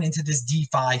thrown into this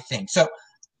DeFi thing. So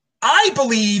I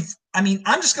believe, I mean,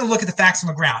 I'm just going to look at the facts on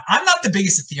the ground. I'm not the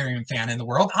biggest Ethereum fan in the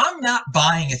world. I'm not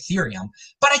buying Ethereum,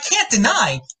 but I can't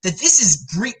deny that this is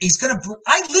going to.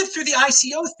 I lived through the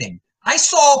ICO thing. I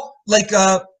saw like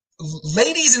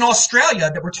ladies in Australia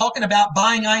that were talking about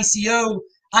buying ICOs,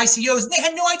 and they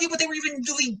had no idea what they were even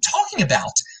really talking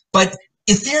about. But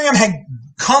Ethereum had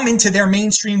come into their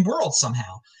mainstream world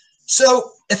somehow. So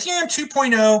Ethereum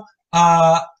 2.0,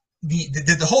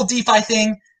 the whole DeFi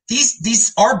thing.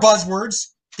 These are buzzwords.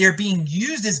 They're being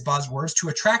used as buzzwords to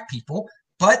attract people,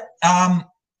 but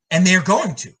and they're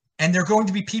going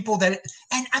to be people that.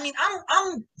 And I mean,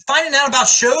 I'm finding out about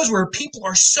shows where people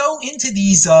are so into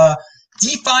these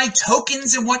DeFi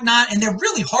tokens and whatnot, and they're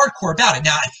really hardcore about it.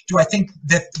 Now, do I think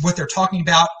that what they're talking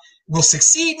about will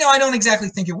succeed? No, I don't exactly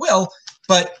think it will.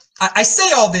 But I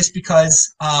say all this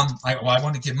because I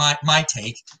want to give my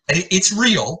take. It's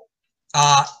real.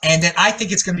 And then I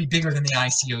think it's going to be bigger than the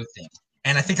ICO thing.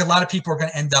 And I think a lot of people are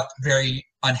going to end up very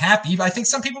unhappy. But I think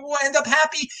some people will end up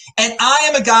happy. And I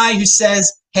am a guy who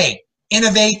says, hey,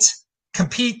 innovate,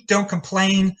 compete, don't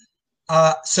complain.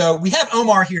 So we have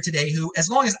Omar here today who, as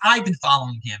long as I've been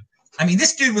following him, I mean,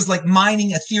 this dude was like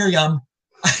mining Ethereum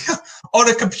on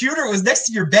a computer. It was next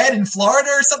to your bed in Florida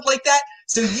or something like that.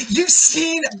 So you've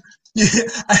seen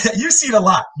a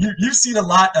lot. You've seen a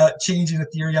lot change in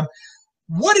Ethereum.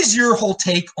 What is your whole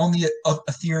take on the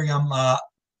Ethereum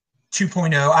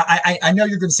 2.0? I know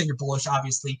you're going to say you're bullish,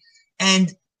 obviously.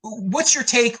 And what's your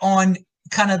take on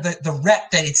kind of the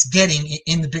rep that it's getting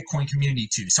in the Bitcoin community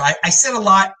too? So I said a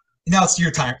lot. Now it's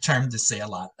your time to say a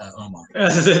lot, Omar. No,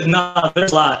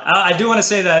 there's a lot. I do want to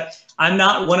say that I'm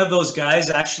not one of those guys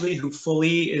actually who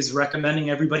fully is recommending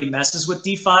everybody messes with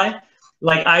DeFi.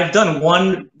 Like I've done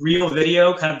one real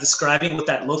video kind of describing what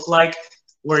that looked like,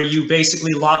 where you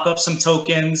basically lock up some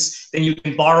tokens, then you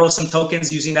can borrow some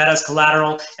tokens using that as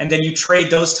collateral, and then you trade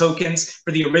those tokens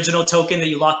for the original token that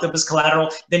you locked up as collateral,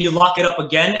 then you lock it up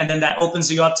again, and then that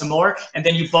opens you up to more, and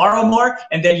then you borrow more,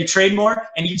 and then you trade more,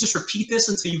 and you just repeat this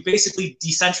until you basically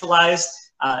decentralize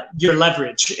your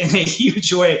leverage in a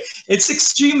huge way. It's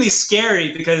extremely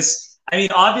scary because, I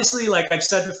mean, obviously, like I've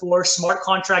said before, smart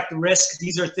contract risk,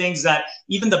 these are things that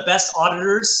even the best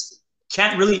auditors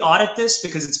can't really audit this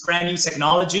because it's brand new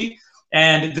technology.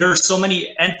 And there are so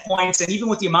many endpoints. And even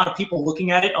with the amount of people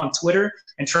looking at it on Twitter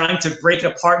and trying to break it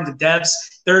apart into devs,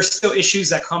 there are still issues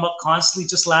that come up constantly.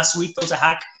 Just last week, there was a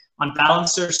hack on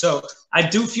Balancer. So I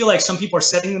do feel like some people are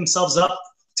setting themselves up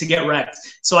to get wrecked.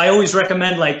 So I always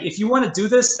recommend, like, if you want to do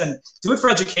this, then do it for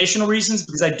educational reasons,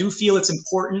 because I do feel it's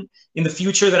important in the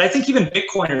future that I think even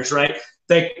Bitcoiners, right?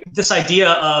 Like this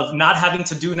idea of not having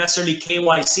to do necessarily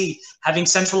KYC, having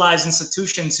centralized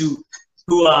institutions who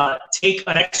take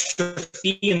an extra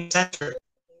fee in the center.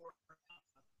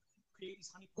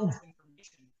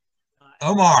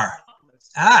 Omar,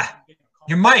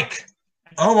 your mic.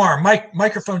 Omar,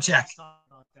 microphone check.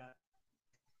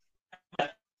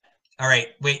 All right,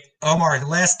 wait, Omar, the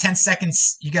last 10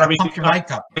 seconds, you got to pump your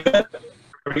mic up. Are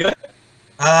we good?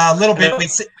 A little bit.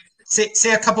 Wait,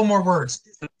 say a couple more words.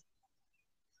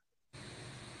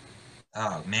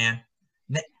 Oh, man.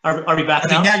 Are we back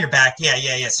now? Now you're back.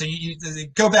 Yeah. So you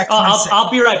go back.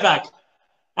 I'll be right back.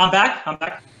 I'm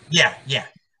back. Yeah.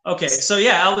 Okay, so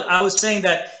yeah, I was saying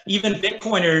that even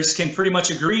Bitcoiners can pretty much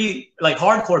agree, like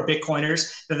hardcore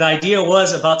Bitcoiners, that the idea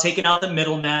was about taking out the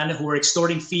middleman who were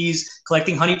extorting fees,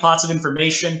 collecting honeypots of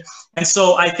information. And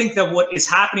so I think that what is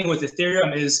happening with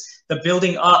Ethereum is the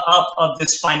building up of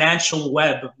this financial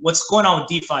web. What's going on with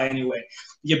DeFi anyway?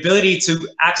 The ability to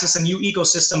access a new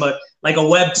ecosystem, like a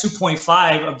Web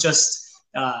 2.5 of just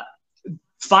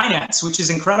finance, which is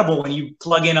incredible when you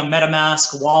plug in a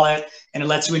MetaMask wallet and it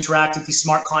lets you interact with these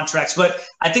smart contracts. But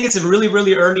I think it's really,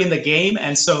 really early in the game.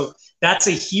 And so that's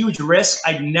a huge risk.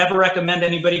 I'd never recommend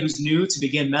anybody who's new to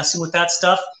begin messing with that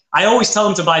stuff. I always tell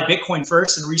them to buy Bitcoin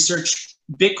first and research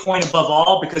Bitcoin above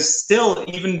all, because still,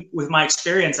 even with my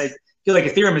experience, I feel like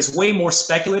Ethereum is way more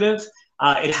speculative.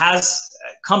 It has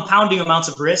compounding amounts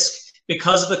of risk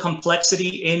because of the complexity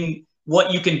in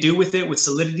what you can do with it, with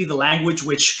Solidity, the language,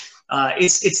 which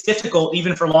it's difficult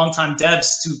even for long-time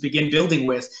devs to begin building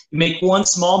with. You make one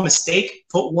small mistake,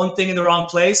 put one thing in the wrong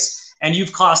place, and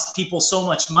you've cost people so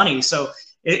much money. So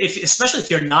especially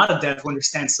if you're not a dev who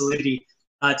understands Solidity,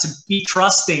 to be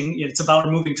trusting, it's about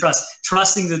removing trust.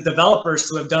 Trusting the developers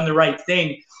to have done the right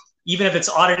thing, even if it's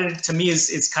audited, to me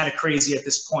is kind of crazy at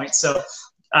this point. So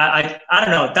I don't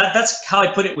know. That's how I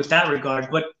put it with that regard.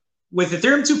 But with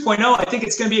Ethereum 2.0, I think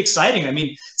it's going to be exciting. I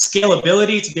mean,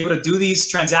 scalability, to be able to do these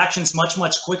transactions much,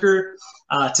 much quicker,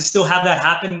 to still have that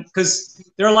happen, because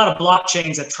there are a lot of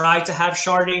blockchains that try to have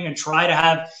sharding and try to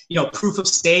have, proof of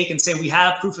stake and say we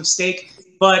have proof of stake,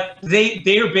 but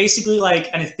they are basically like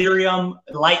an Ethereum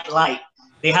light.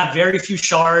 They have very few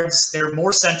shards. They're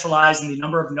more centralized in the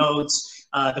number of nodes.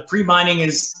 The pre-mining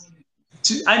is,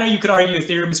 I know you could argue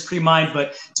Ethereum is pre-mined,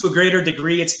 but to a greater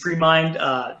degree, it's pre-mined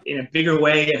in a bigger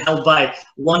way and held by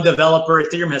one developer.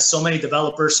 Ethereum has so many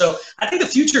developers. So I think the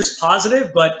future is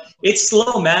positive, but it's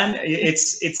slow, man.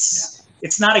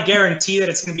 It's not a guarantee that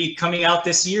it's going to be coming out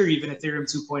this year, even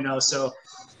Ethereum 2.0. So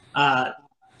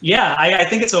yeah, I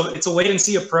think it's a wait and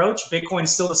see approach. Bitcoin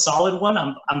is still a solid one.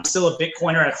 I'm still a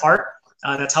Bitcoiner at heart.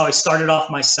 That's how I started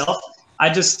off myself.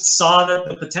 I just saw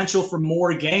the potential for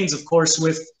more gains, of course,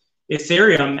 with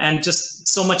Ethereum, and just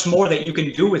so much more that you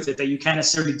can do with it that you can't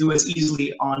necessarily do as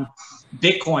easily on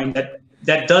Bitcoin,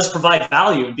 that does provide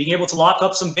value. And being able to lock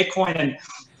up some Bitcoin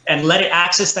and let it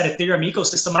access that Ethereum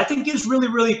ecosystem, I think is really,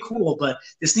 really cool. But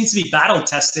this needs to be battle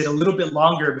tested a little bit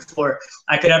longer before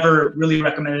I could ever really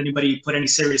recommend anybody put any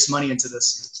serious money into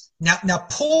this. Now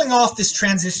pulling off this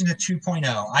transition to 2.0,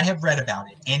 I have read about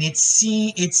it, and it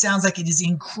sounds like it is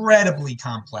incredibly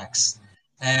complex.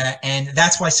 And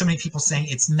that's why so many people saying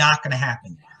it's not going to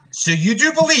happen. So you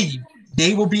do believe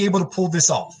they will be able to pull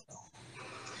this off?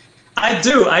 I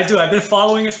do. I've been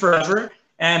following it forever,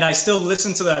 and I still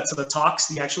listen to the talks,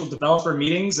 the actual developer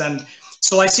meetings, and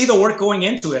so I see the work going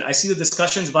into it. I see the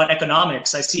discussions about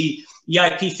economics. I see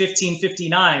EIP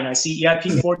 1559. I see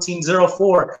EIP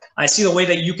 1404. I see the way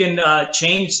that you can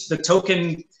change the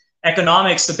token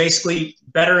economics to basically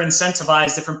better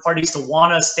incentivize different parties to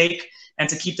want to stake and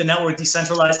to keep the network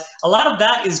decentralized. A lot of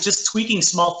that is just tweaking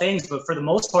small things, but for the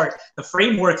most part, the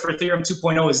framework for Ethereum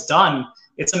 2.0 is done.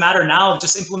 It's a matter now of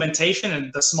just implementation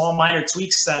and the small minor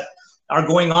tweaks that are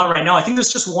going on right now. I think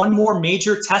there's just one more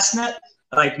major testnet,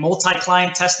 like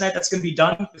multi-client testnet, that's going to be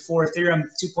done before Ethereum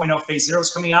 2.0 phase 0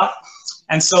 is coming out.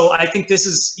 And so I think this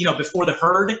is, before the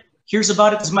herd hears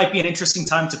about it, this might be an interesting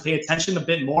time to pay attention a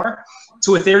bit more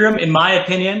to Ethereum, in my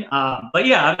opinion. But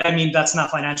yeah, I mean, that's not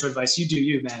financial advice. You do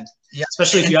you, man. Yeah.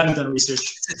 Especially if you haven't done research.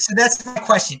 So that's my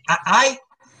question. I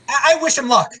wish them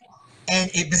luck,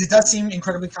 because it does seem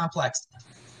incredibly complex.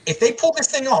 If they pull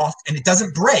this thing off and it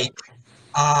doesn't break,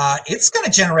 it's going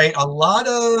to generate a lot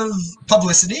of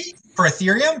publicity for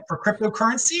Ethereum, for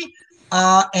cryptocurrency,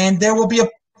 and there will be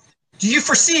do you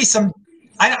foresee some?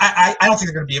 I don't think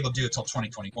they're going to be able to do it until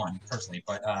 2021, personally,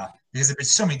 but because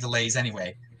there's so many delays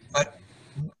anyway. But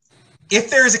if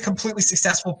there is a completely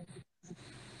successful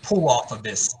pull off of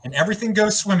this and everything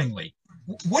goes swimmingly,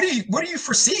 what do you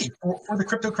foresee for the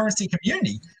cryptocurrency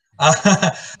community?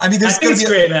 I mean, I think it's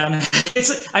great, man.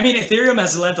 Ethereum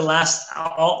has led the last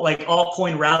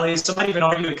altcoin rallies. Some might even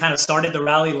argue it kind of started the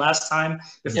rally last time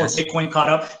before Bitcoin caught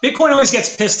up. Bitcoin always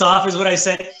gets pissed off, is what I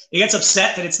said. It gets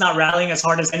upset that it's not rallying as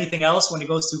hard as anything else when it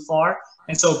goes too far,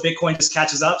 and so Bitcoin just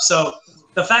catches up. So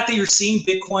the fact that you're seeing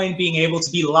Bitcoin being able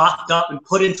to be locked up and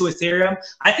put into Ethereum,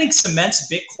 I think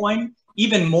cements Bitcoin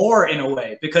even more in a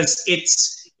way, because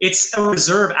it's a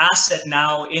reserve asset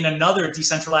now in another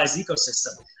decentralized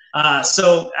ecosystem.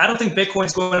 So I don't think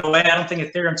Bitcoin's going away. I don't think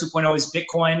Ethereum 2.0 is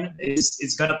Bitcoin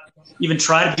is going to even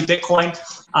try to be Bitcoin.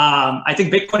 I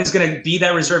think Bitcoin is going to be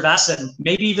that reserve asset,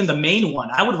 maybe even the main one.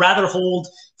 I would rather hold,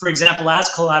 for example, as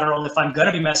collateral, if I'm going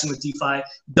to be messing with DeFi,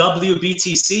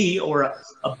 WBTC or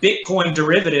a Bitcoin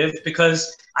derivative,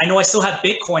 because I know I still have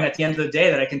Bitcoin at the end of the day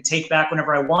that I can take back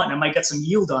whenever I want, and I might get some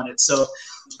yield on it. So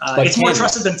it's more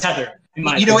trusted than Tether.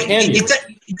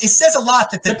 It says a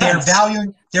lot that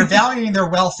they're valuing their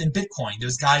wealth in Bitcoin.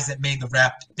 Those guys that made the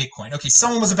wrapped Bitcoin. Okay,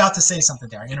 someone was about to say something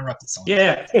there. I interrupted someone.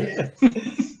 Yeah.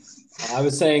 I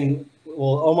was saying,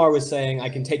 well, Omar was saying I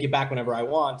can take it back whenever I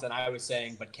want, and I was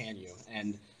saying, but can you?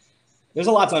 And there's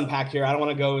a lot to unpack here. I don't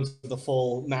want to go into the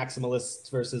full maximalist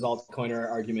versus altcoiner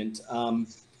argument.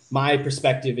 My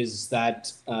perspective is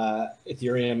that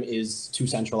Ethereum is too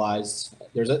centralized.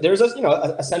 There's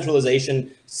a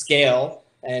centralization scale,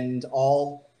 and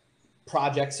all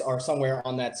projects are somewhere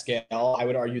on that scale. I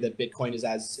would argue that Bitcoin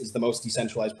is the most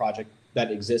decentralized project that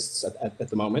exists at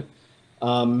the moment.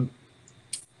 And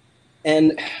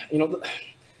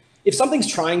if something's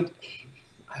trying,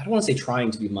 I don't want to say trying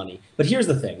to be money, but here's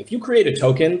the thing: if you create a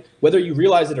token, whether you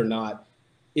realize it or not,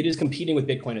 it is competing with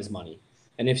Bitcoin as money.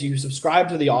 And if you subscribe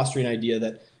to the Austrian idea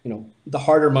that, the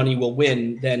harder money will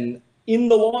win, then in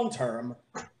the long term,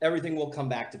 everything will come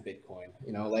back to Bitcoin.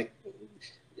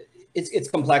 It's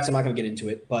complex. I'm not going to get into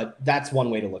it, but that's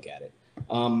one way to look at it.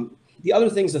 The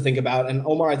other things to think about, and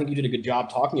Omar, I think you did a good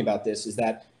job talking about this, is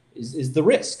the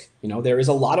risk. There is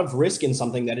a lot of risk in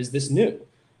something that is this new.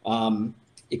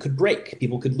 It could break.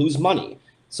 People could lose money.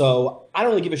 So I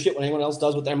don't really give a shit what anyone else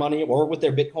does with their money or with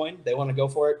their Bitcoin. They want to go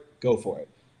for it, go for it.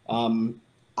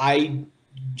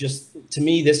 To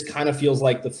me, this kind of feels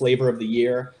like the flavor of the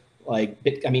year.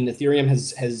 Ethereum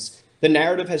has the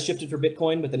narrative has shifted for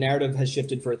Bitcoin, but the narrative has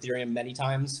shifted for Ethereum many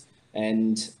times.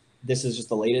 And this is just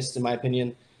the latest, in my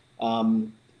opinion.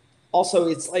 Also,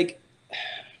 it's like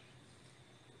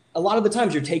a lot of the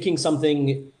times you're taking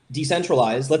something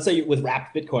decentralized. Let's say with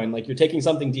wrapped Bitcoin, like you're taking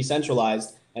something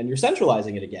decentralized and you're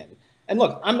centralizing it again. And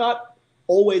look, I'm not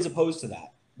always opposed to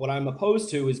that. What I'm opposed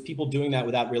to is people doing that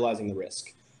without realizing the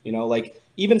risk.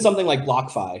 Even something like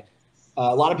BlockFi.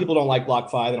 A lot of people don't like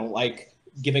BlockFi. They don't like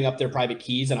giving up their private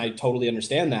keys, and I totally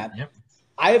understand that. Yep.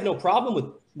 I have no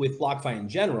problem with BlockFi in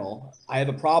general. I have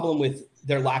a problem with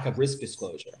their lack of risk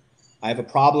disclosure. I have a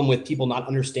problem with people not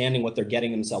understanding what they're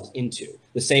getting themselves into.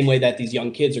 The same way that these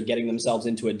young kids are getting themselves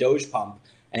into a Doge pump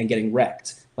and getting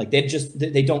wrecked.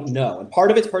 They don't know. And part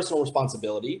of it's personal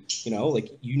responsibility.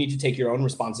 You need to take your own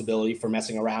responsibility for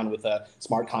messing around with a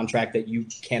smart contract that you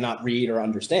cannot read or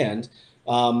understand.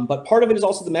 But part of it is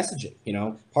also the messaging.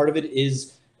 Part of it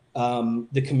is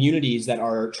the communities that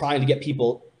are trying to get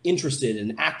people interested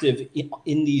and active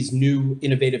in these new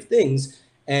innovative things.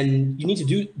 And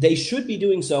they should be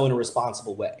doing so in a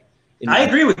responsible way. I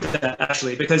agree with that,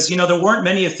 actually, because, there weren't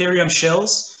many Ethereum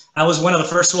shills. I was one of the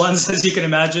first ones, as you can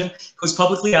imagine, who's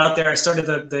publicly out there. I started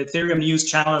the Ethereum News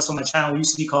channel. That's what my channel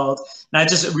used to be called. And I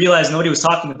just realized nobody was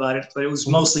talking about it, but it was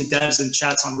mostly devs and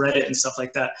chats on Reddit and stuff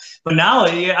like that. But now,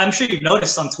 I'm sure you've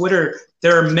noticed on Twitter,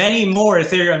 there are many more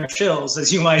Ethereum shills,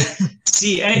 as you might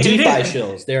see. And DeFi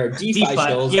shills. There are DeFi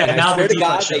shills. Yeah, now they're DeFi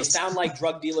shills. They sound like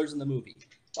drug dealers in the movie.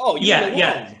 Oh,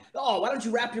 yeah. Oh, why don't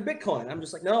you wrap your Bitcoin? I'm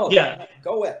just like, no,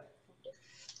 go away.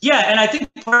 Yeah, and I think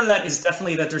part of that is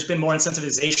definitely that there's been more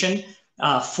incentivization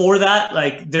for that.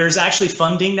 Like, there's actually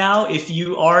funding now. If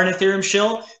you are an Ethereum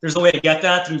shill, there's a way to get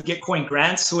that through Gitcoin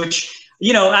grants, which,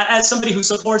 as somebody who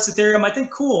supports Ethereum, I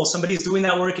think cool. Somebody's doing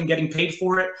that work and getting paid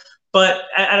for it. But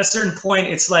at a certain point,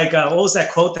 it's like, what was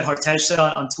that quote that Hartej said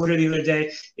on Twitter the other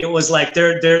day? It was like,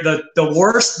 they're the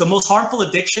worst, the most harmful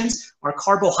addictions are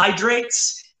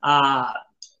carbohydrates,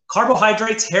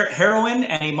 heroin,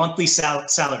 and a monthly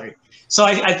salary. So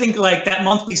I think like that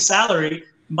monthly salary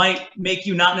might make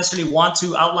you not necessarily want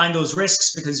to outline those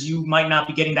risks because you might not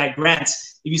be getting that grant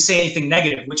if you say anything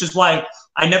negative, which is why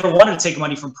I never wanted to take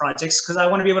money from projects, because I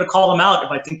want to be able to call them out if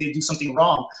I think they do something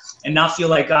wrong and not feel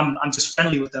like I'm just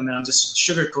friendly with them and I'm just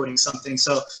sugarcoating something.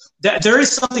 So there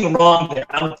is something wrong there.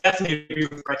 I would definitely agree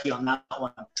with Brecky on that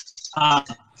one,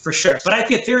 for sure. But I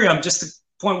think Ethereum, just to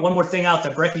point one more thing out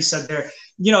that Brecky said there,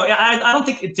 I don't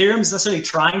think Ethereum is necessarily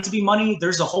trying to be money.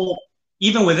 There's a whole,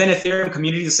 even within Ethereum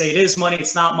community, to say it is money,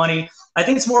 it's not money. I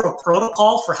think it's more of a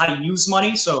protocol for how to use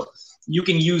money. So you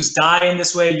can use DAI in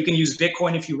this way. You can use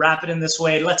Bitcoin if you wrap it in this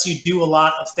way. It lets you do a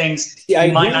lot of things you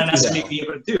might not necessarily be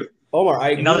able to do. Omar, I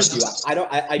agree with you.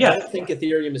 I don't think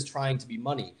Ethereum is trying to be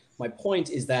money. My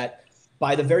point is that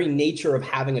by the very nature of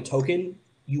having a token,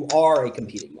 you are a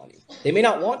competing money. They may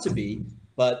not want to be,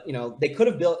 but they could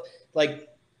have built, like,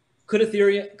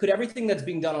 Could everything that's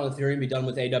being done on Ethereum be done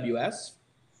with AWS?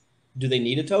 Do they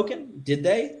need a token? Did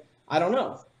they? I don't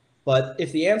know. But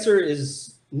if the answer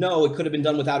is no, it could have been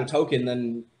done without a token,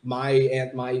 then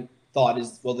my thought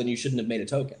is, well, then you shouldn't have made a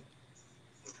token.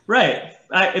 Right.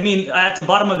 I mean, at the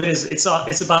bottom of it is it's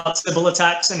about Sybil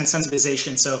attacks and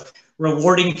incentivization. So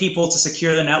rewarding people to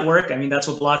secure the network. I mean, that's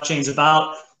what blockchain is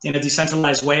about in a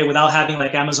decentralized way, without having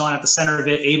like Amazon at the center of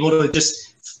it, able to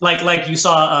just like you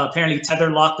saw. Apparently, Tether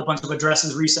locked a bunch of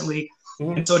addresses recently,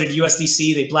 and so did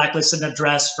USDC. They blacklisted an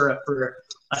address for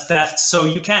a theft. So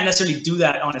you can't necessarily do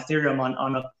that on Ethereum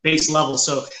on a base level.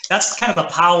 So that's kind of the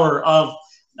power of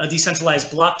a decentralized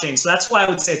blockchain. So that's why I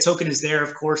would say a token is there,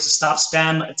 of course, to stop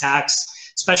spam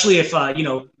attacks, especially if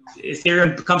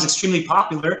Ethereum becomes extremely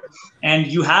popular and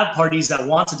you have parties that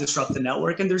want to disrupt the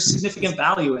network, and there's significant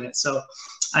value in it. So,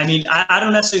 I mean, I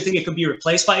don't necessarily think it could be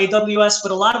replaced by AWS,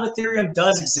 but a lot of Ethereum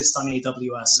does exist on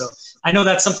AWS. So I know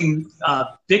that's something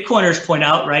Bitcoiners point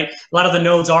out, right? A lot of the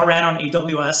nodes are ran on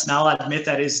AWS. Now I admit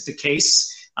that is the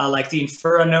case, like the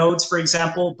Infura nodes, for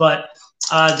example, but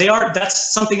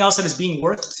that's something else that is being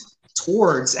worked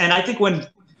towards. And I think when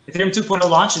Ethereum 2.0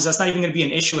 launches, that's not even going to be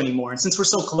an issue anymore. And since we're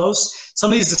so close,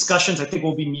 some of these discussions I think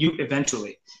will be mute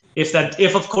eventually.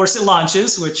 If of course it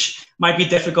launches, which might be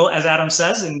difficult, as Adam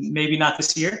says, and maybe not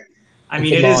this year. I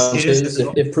mean, it is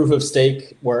difficult. If proof of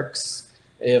stake works,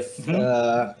 yeah.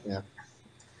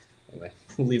 Anyway,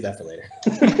 we'll leave that for later.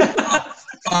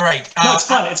 All right. No, it's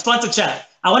fun. It's fun to chat.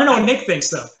 I want to know what Nick thinks,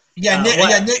 though. Yeah,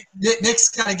 Nick's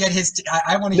got to get his.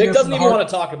 I want to. Nick doesn't even want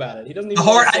to talk about it. He doesn't even.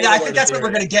 I think that's what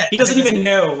we're going to get. He doesn't even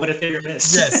know what Ethereum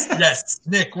is. Yes.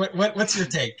 Nick, what's your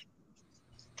take?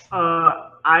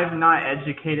 I've not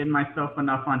educated myself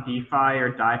enough on DeFi or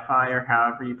DeFi or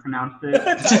however you pronounce it.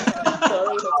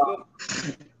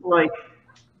 Like,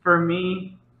 for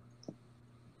me,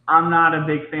 I'm not a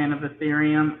big fan of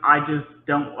Ethereum. I just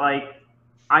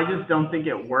don't think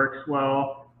it works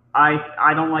well.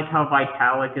 I don't like how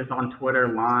Vitalik is on Twitter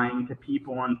lying to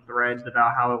people on threads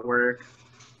about how it works.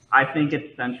 I think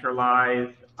it's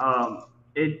centralized.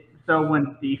 So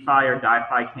when DeFi or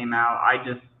DeFi came out,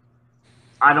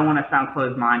 I don't want to sound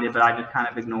closed-minded, but I just kind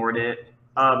of ignored it.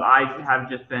 I have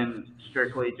just been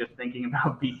strictly just thinking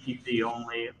about BTC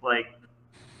only. Like,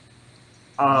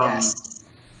 yes.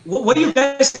 What are you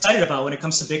guys excited about when it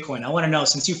comes to Bitcoin? I want to know,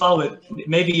 since you follow it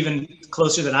maybe even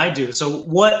closer than I do. So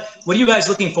what are you guys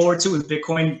looking forward to with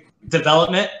Bitcoin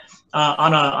development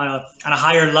on a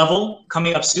higher level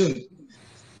coming up soon?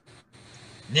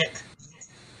 Nick,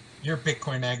 your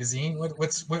Bitcoin magazine. What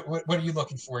are you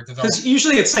looking for? Because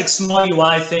usually it's like small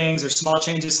UI things or small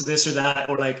changes to this or that,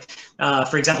 or like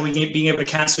for example, being able to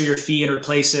cancel your fee and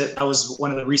replace it. That was one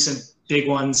of the recent big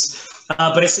ones.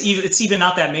 But it's even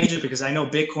not that major, because I know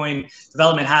Bitcoin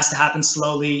development has to happen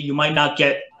slowly. You might not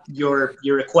get your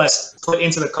request put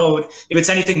into the code. If it's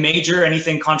anything major,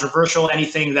 anything controversial,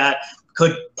 anything that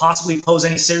could possibly pose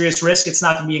any serious risk, it's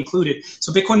not going to be included.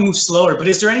 So Bitcoin moves slower. But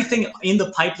is there anything in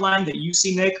the pipeline that you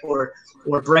see, Nick, or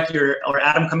Breck or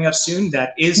Adam coming up soon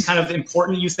that is kind of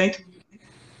important, you think?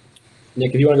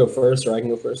 Nick, if you want to go first, or I can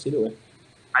go first, either way.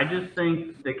 I just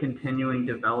think the continuing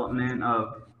development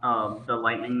of the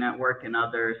Lightning Network and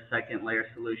other second layer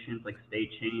solutions like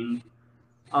state chains.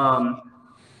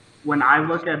 When I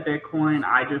look at Bitcoin,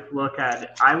 I look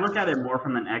at it more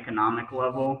from an economic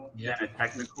level than a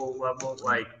technical level.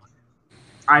 Like,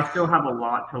 I still have a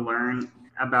lot to learn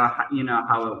about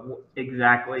how it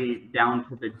exactly down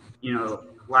to the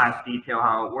last detail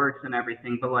how it works and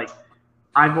everything. But like,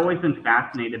 I've always been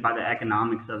fascinated by the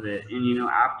economics of it, and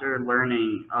after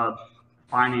learning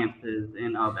finances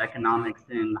and of economics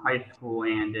in high school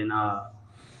and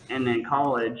in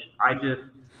college,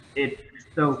 it's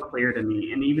so clear to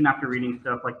me. And even after reading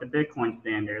stuff like the Bitcoin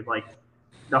Standard, like,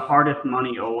 the hardest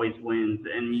money always wins.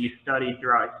 And you study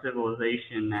throughout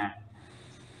civilization that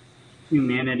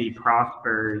humanity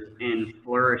prospers and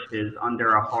flourishes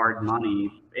under a hard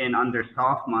money. And under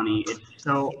soft money, it's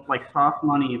so, like, soft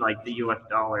money, like the US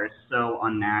dollar, is so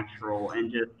unnatural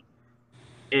and just,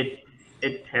 it's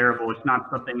terrible. It's not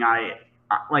something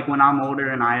like, when I'm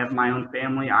older and I have my own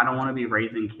family, I don't want to be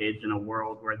raising kids in a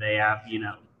world where they have,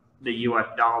 the US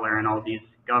dollar and all these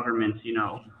governments,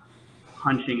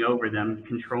 hunching over them,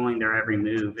 controlling their every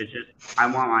move. It's just, I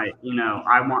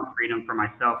want freedom for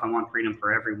myself. I want freedom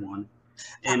for everyone.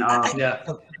 And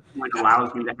Bitcoin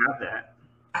allows me to have that.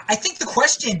 I think the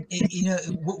question,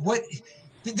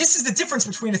 this is the difference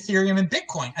between Ethereum and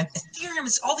Bitcoin. And Ethereum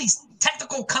is all these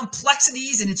technical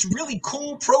complexities, and it's really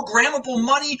cool programmable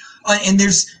money, and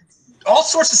there's all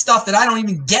sorts of stuff that I don't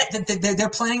even get that they're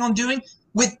planning on doing.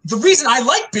 With the reason I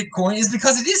like Bitcoin is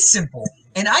because it is simple,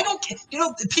 And I don't,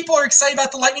 people are excited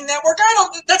about the Lightning Network.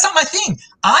 That's not my thing.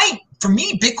 For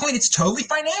me, Bitcoin, it's totally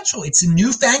financial. It's a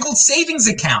newfangled savings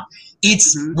account.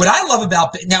 It's what I love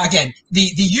about, now again,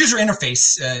 the user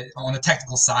interface on the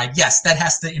technical side, yes, that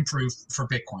has to improve for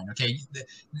Bitcoin, okay?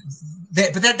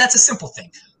 But that's a simple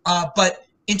thing. But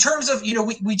in terms of,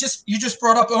 you just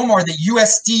brought up, Omar, the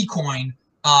USD coin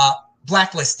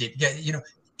blacklisted.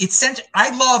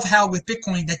 I love how with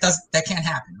Bitcoin that can't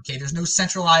happen, okay? There's no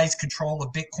centralized control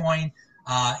of Bitcoin.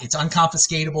 It's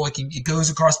unconfiscatable. It goes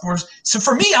across borders. So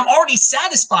for me, I'm already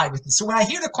satisfied with it. So when I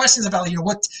hear the questions about,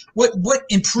 what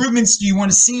improvements do you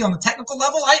want to see on the technical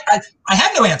level, I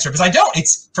have no answer because I don't.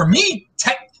 It's for me,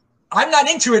 I'm not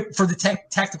into it for the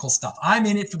technical stuff. I'm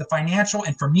in it for the financial,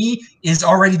 and for me, is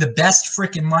already the best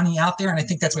freaking money out there. And I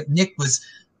think that's what Nick was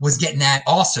getting at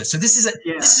also. So this is a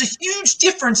huge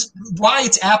difference why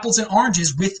it's apples and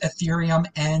oranges with Ethereum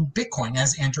and Bitcoin,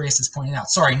 as Andreas has pointed out.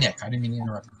 Sorry, Nick, I didn't mean to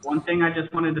interrupt. One thing I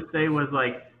just wanted to say was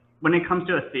when it comes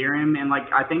to Ethereum, and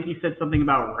I think you said something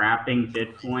about wrapping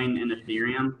Bitcoin and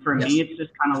Ethereum. For me, it's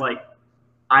just kind of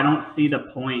I don't see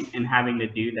the point in having to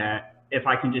do that if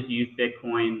I can just use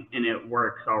Bitcoin and it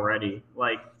works already.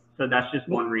 So that's just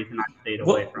one reason I stayed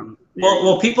away from.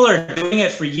 Well, people are doing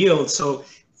it for yield. So,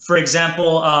 for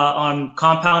example, on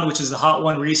Compound, which is the hot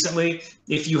one recently,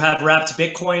 if you have wrapped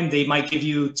Bitcoin, they might give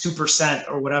you 2%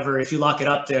 or whatever if you lock it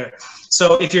up there.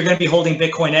 So if you're going to be holding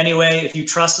Bitcoin anyway, if you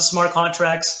trust the smart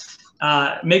contracts,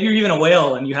 maybe you're even a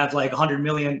whale and you have 100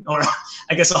 million or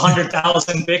I guess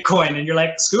 100,000 Bitcoin and you're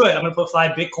like, screw it, I'm going to put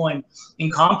 5 Bitcoin in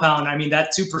Compound. I mean,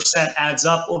 that 2% adds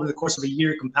up over the course of a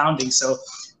year compounding. So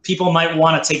people might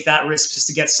want to take that risk just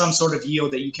to get some sort of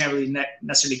yield that you can't really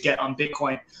necessarily get on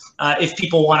Bitcoin. If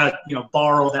people want to,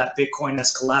 borrow that Bitcoin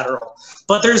as collateral.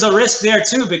 But there's a risk there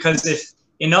too, because if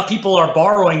enough people are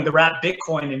borrowing the wrapped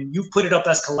Bitcoin and you put it up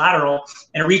as collateral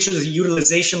and it reaches a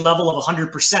utilization level of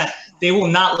 100%, they will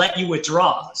not let you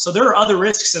withdraw. So there are other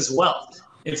risks as well.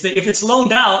 If it's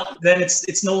loaned out, then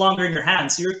it's no longer in your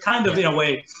hands. So you're kind of, in a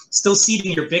way, still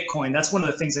seeding your Bitcoin. That's one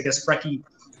of the things I guess Brecky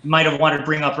might have wanted to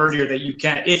bring up earlier, that you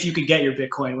can't, if you could get your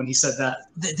Bitcoin, when he said that.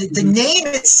 The name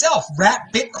itself,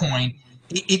 wrapped Bitcoin,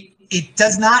 it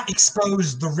does not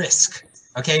expose the risk,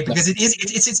 okay? Because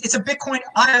it's a Bitcoin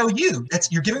IOU.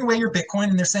 You're giving away your Bitcoin,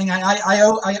 and they're saying I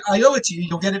owe it to you.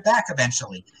 You'll get it back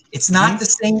eventually. It's not the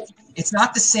same. It's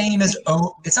not the same as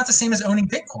owning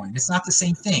Bitcoin. It's not the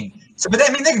same thing. So, but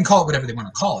I mean, they can call it whatever they want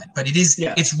to call it. But it is.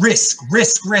 Yeah. It's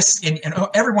risk, and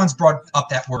everyone's brought up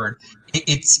that word.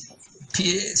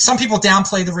 Some people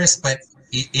downplay the risk, but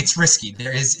it's risky.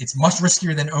 It's much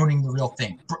riskier than owning the real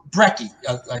thing. Brecky,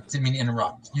 I didn't mean to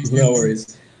interrupt. No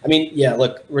worries. I mean, yeah,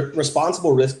 look,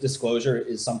 responsible risk disclosure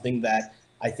is something that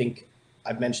I think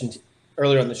I've mentioned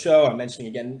earlier on the show. I'm mentioning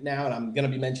again now, and I'm going to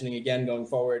be mentioning again going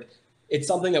forward. It's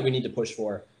something that we need to push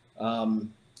for.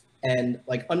 And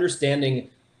understanding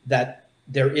that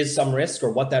there is some risk, or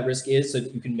what that risk is, so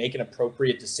that you can make an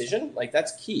appropriate decision,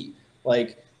 that's key.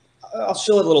 I'll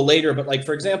show it a little later, but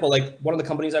for example, one of the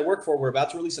companies I work for, we're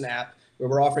about to release an app where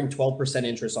we're offering 12%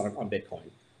 interest on Bitcoin.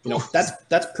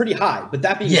 That's pretty high. But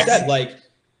that being said,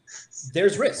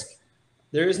 there's risk.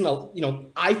 There isn't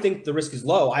I think the risk is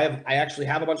low. I actually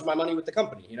have a bunch of my money with the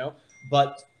company,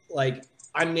 but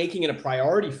I'm making it a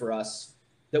priority for us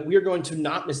that we are going to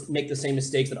not make the same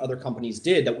mistakes that other companies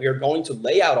did, that we are going to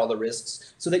lay out all the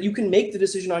risks so that you can make the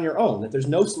decision on your own, that there's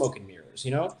no smoke and mirrors,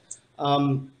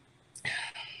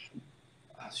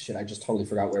 Shit, I just totally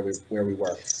forgot where we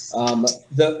were.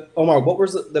 Omar, what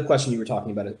was the question you were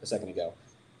talking about a second ago?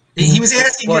 He was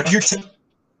asking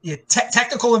your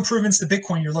technical improvements to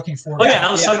Bitcoin you're looking for. Oh yeah,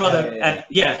 I was talking about that.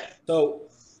 Yeah. So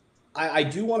I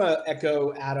do want to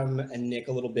echo Adam and Nick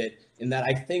a little bit in that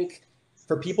I think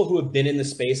for people who have been in the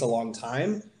space a long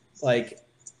time,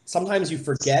 sometimes you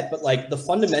forget, but the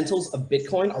fundamentals of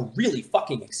Bitcoin are really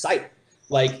fucking exciting.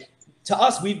 To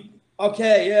us,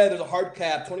 there's a hard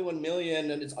cap, 21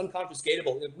 million, and it's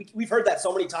unconfiscatable. We've heard that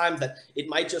so many times that it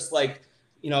might just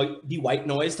be white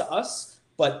noise to us,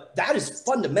 but that is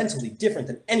fundamentally different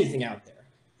than anything out there,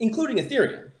 including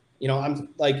Ethereum. I'm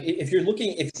if you're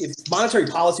looking, if monetary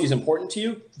policy is important to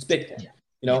you, it's Bitcoin,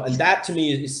 and that to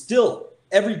me is still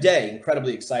every day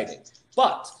incredibly exciting.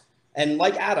 And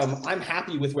like Adam, I'm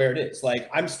happy with where it is.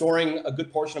 I'm storing a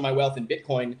good portion of my wealth in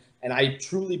Bitcoin, and I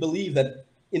truly believe that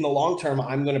in the long term,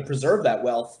 I'm going to preserve that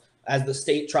wealth as the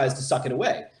state tries to suck it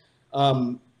away.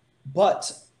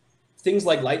 But things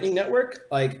like Lightning Network,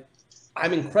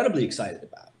 I'm incredibly excited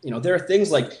about. There are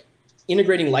things like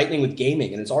integrating Lightning with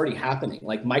gaming, and it's already happening.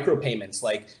 Micropayments,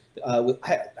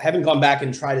 I haven't gone back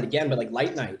and tried it again, but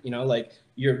Light Night,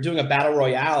 you're doing a battle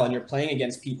royale and you're playing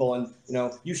against people, and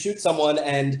you shoot someone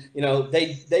and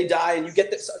they die, and you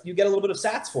get a little bit of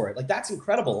sats for it. Like, that's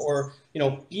incredible. Or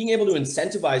being able to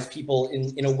incentivize people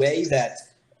in a way that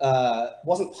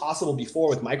wasn't possible before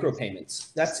with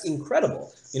micropayments. That's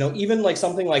incredible. Even like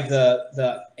something like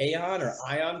the Aeon or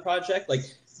Ion project, like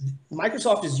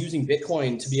Microsoft is using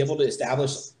Bitcoin to be able to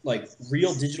establish like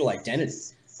real digital identity.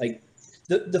 Like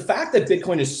the fact that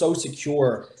Bitcoin is so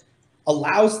secure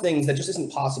allows things that just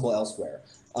isn't possible elsewhere.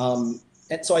 And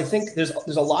so I think there's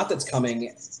a lot that's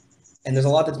coming, and there's a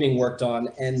lot that's being worked on,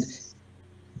 and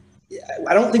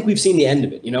I don't think we've seen the end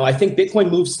of it. I think Bitcoin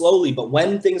moves slowly, but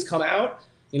when things come out,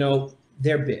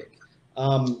 they're big.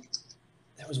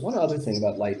 There was one other thing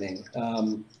about Lightning.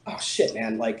 Oh shit,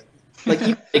 man! Like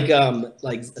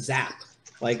Zap,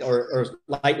 or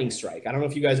Lightning Strike. I don't know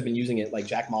if you guys have been using it, like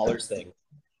Jack Mahler's thing.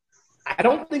 I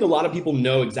don't think a lot of people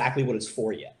know exactly what it's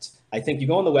for yet. I think you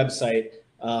go on the website,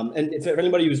 and if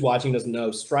anybody who's watching doesn't know,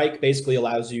 Strike basically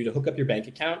allows you to hook up your bank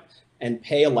account and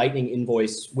pay a Lightning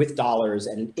invoice with dollars,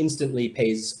 and it instantly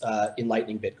pays in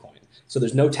Lightning Bitcoin. So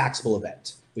there's no taxable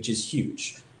event, which is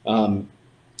huge. But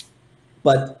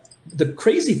the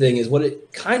crazy thing is, what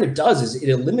it kind of does is it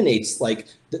eliminates like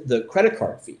the credit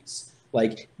card fees.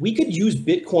 Like, we could use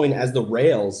Bitcoin as the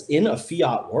rails in a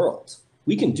fiat world.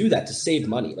 We can do that to save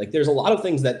money. Like, there's a lot of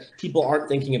things that people aren't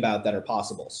thinking about that are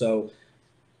possible. So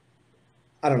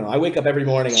I don't know. I wake up every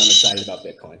morning and I'm excited about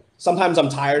Bitcoin. Sometimes I'm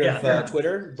tired of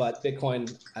Twitter, but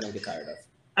Bitcoin, I don't get tired of.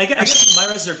 I guess my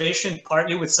reservation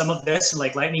partly with some of this,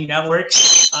 like Lightning Network,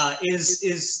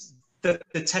 is the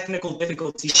technical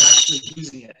difficulty of actually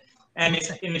using it. And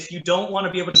if you don't want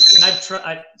to be able to,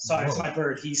 and sorry, it's my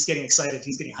bird. He's getting excited.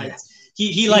 He's getting hyped.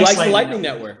 He likes the Lightning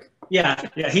Network. Yeah,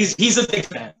 he's a big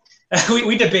fan.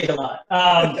 we debate a lot,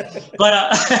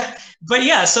 but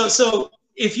yeah. So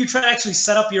if you try to actually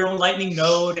set up your own Lightning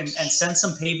node and send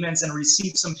some payments and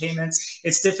receive some payments,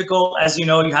 it's difficult. As you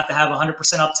know, you have to have 100%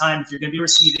 uptime if you're going to be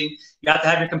receiving. You have to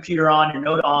have your computer on, your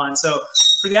node on. So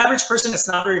for the average person, it's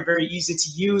not very, very easy to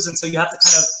use. And so you have to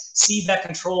kind of cede that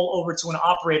control over to an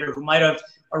operator who might have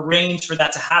arranged for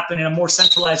that to happen in a more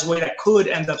centralized way that could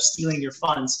end up stealing your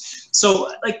funds.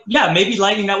 So maybe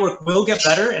Lightning Network will get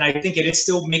better. And I think it is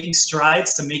still making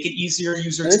strides to make it easier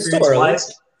user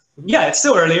experience-wise. Yeah, it's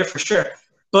still earlier for sure.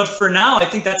 But for now, I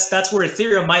think that's where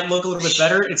Ethereum might look a little bit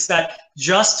better. It's that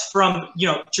just from,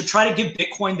 to try to give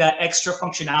Bitcoin that extra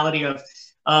functionality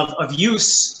of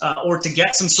use or to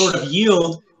get some sort of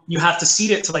yield, you have to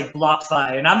seed it to like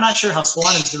BlockFi. And I'm not sure how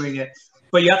Swan is doing it,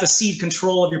 but you have to cede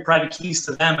control of your private keys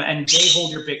to them and they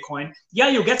hold your Bitcoin. Yeah,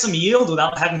 you'll get some yield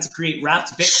without having to create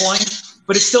wrapped Bitcoin,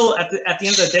 but it's still at the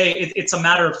end of the day, it's a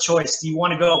matter of choice. Do you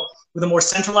want to go with a more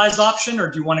centralized option, or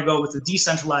do you want to go with a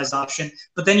decentralized option?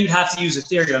 But then you'd have to use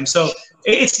Ethereum. So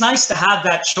it's nice to have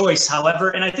that choice,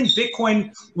 however, and I think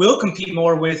Bitcoin will compete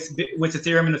more with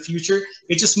Ethereum in the future.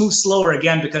 It just moves slower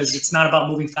again because it's not about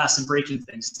moving fast and breaking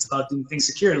things. It's about doing things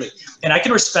securely. And I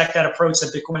can respect that approach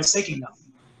that Bitcoin is taking now.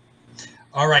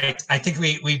 All right, I think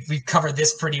we've covered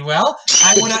this pretty well.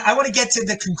 I want to get to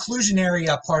the conclusionary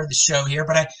part of the show here,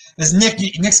 but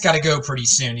Nick's got to go pretty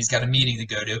soon. He's got a meeting to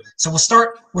go to, so we'll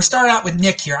start out with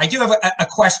Nick here. I do have a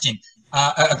question,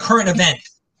 a current event.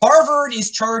 Harvard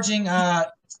is charging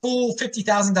full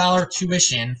 $50,000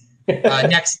 tuition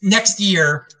next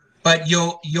year, but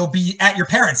you'll be at your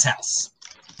parents' house.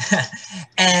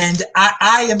 And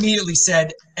I immediately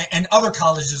said, and other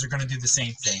colleges are going to do the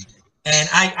same thing. And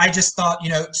I just thought,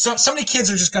 so many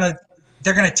kids are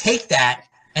they're going to take that,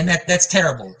 and that's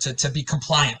terrible to be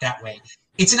compliant that way.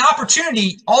 It's an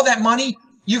opportunity. All that money,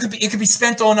 it could be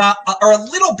spent on, or a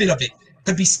little bit of it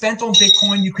could be spent on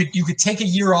Bitcoin. You could take a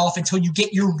year off until you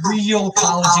get your real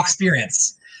college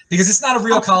experience, because it's not a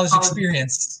real college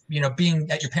experience, being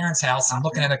at your parents' house and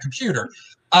looking at a computer.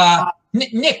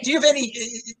 Nick, do you have any?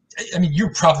 I mean,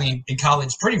 you're probably in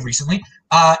college pretty recently.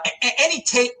 Any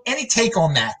take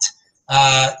on that?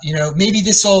 Maybe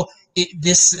the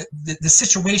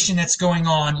situation that's going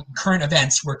on, current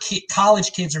events, where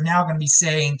college kids are now going to be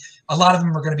saying, a lot of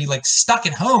them are going to be like stuck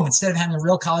at home instead of having a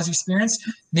real college experience.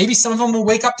 Maybe some of them will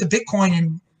wake up to Bitcoin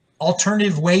and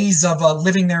alternative ways of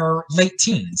living their late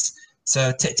teens.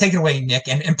 So take it away, Nick,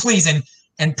 and please,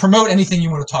 and promote anything you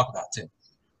want to talk about too.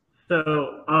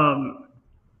 So,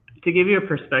 to give you a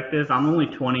perspective, I'm only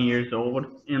 20 years old,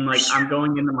 and I'm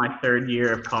going into my third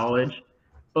year of college.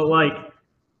 But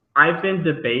I've been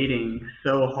debating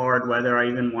so hard whether I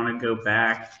even want to go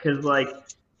back, because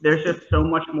there's just so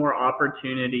much more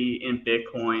opportunity in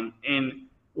Bitcoin, and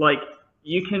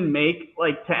you can make,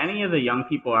 to any of the young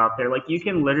people out there, you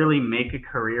can literally make a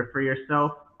career for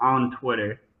yourself on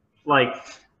Twitter.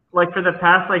 like for the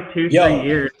past like 3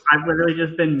 years, I've literally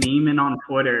just been memeing on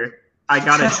Twitter. I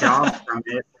got a job from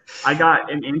it. I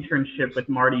got an internship with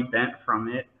Marty Bent from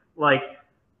it. Like,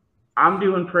 I'm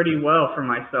doing pretty well for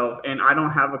myself, and I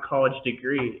don't have a college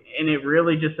degree. And it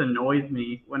really just annoys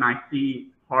me when I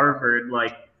see Harvard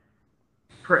like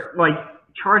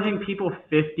charging people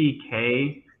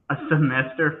 $50K a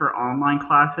semester for online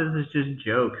classes is just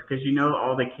jokes, because you know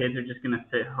all the kids are just gonna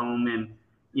sit home and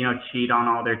cheat on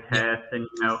all their tests, and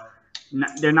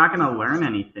they're not gonna learn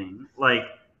anything. Like,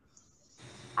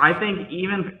 I think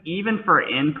even for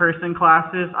in-person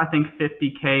classes, I think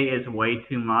 $50K is way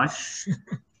too much.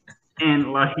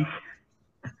 And like,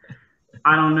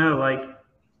 I don't know, like,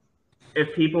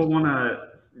 if people want to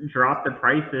drop the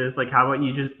prices, like, how about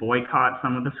you just boycott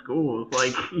some of the schools?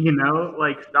 Like,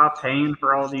 like, stop paying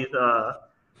for all these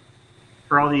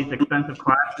expensive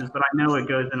classes. But I know it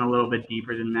goes in a little bit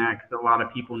deeper than that, because a lot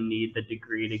of people need the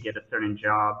degree to get a certain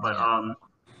job. But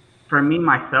for me,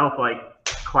 myself, like,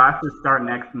 classes start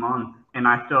next month, and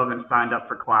I still haven't signed up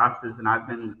for classes, and I've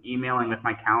been emailing with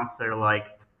my counselor, like,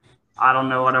 I don't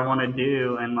know what I want to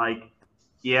do, and like,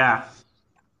 yeah.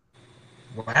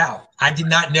 Wow, I did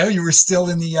not know you were still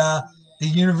in the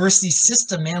university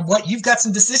system, man. What, you've got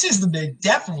some decisions to make,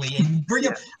 definitely, and you bring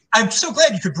up. I'm so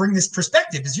glad you could bring this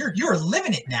perspective, because you're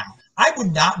living it now. I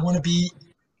would not want to be.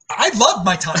 I loved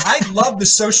my time. I loved the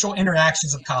social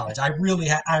interactions of college. I really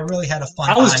had a fun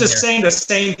time. I was just saying the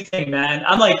same thing, man.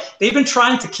 I'm like, they've been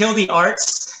trying to kill the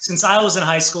arts since I was in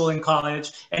high school and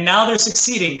college, and now they're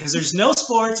succeeding, because there's no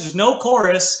sports, there's no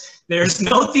chorus, there's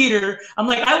no theater. I'm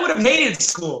like, I would have hated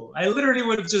school. I literally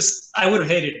would have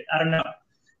hated it. I don't know.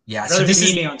 Yeah, so this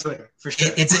is me on Twitter for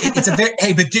sure. It's a very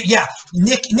yeah,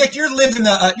 Nick, you're living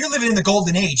in the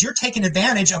golden age. You're taking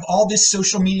advantage of all this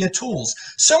social media tools.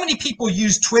 So many people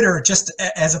use Twitter just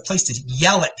as a place to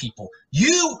yell at people.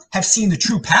 You have seen the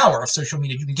true power of social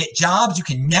media. You can get jobs, you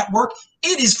can network.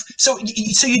 It is so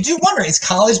you do wonder, is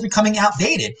college becoming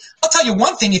outdated? I'll tell you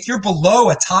one thing: if you're below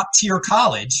a top tier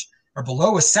college or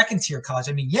below a second tier college,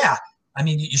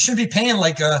 you shouldn't be paying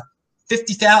like a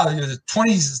 $50,000,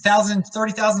 $20,000,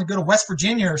 $30,000 to go to West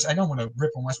Virginia. I don't want to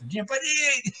rip on West Virginia, but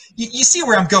you see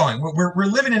where I'm going. We're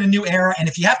living in a new era, and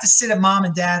if you have to sit at mom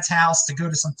and dad's house to go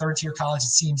to some third-tier college, it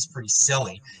seems pretty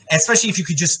silly, and especially if you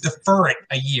could just defer it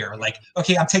a year. Like,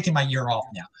 okay, I'm taking my year off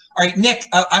now. All right, Nick,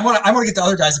 I want to get the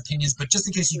other guys' opinions, but just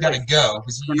in case you got to go.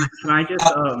 Can I just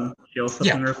shill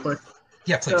something real quick?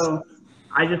 Yeah, please. So,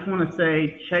 I just want to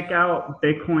say, check out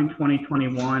Bitcoin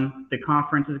 2021. The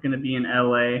conference is going to be in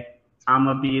LA. I'm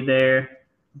going to be there.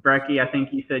 Brecky, I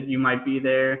think you said you might be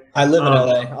there. I live in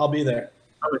LA. I'll be there.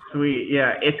 Oh, sweet.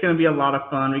 Yeah, it's going to be a lot of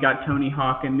fun. We got Tony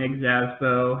Hawk and Nick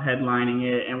Zasbo headlining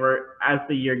it. And as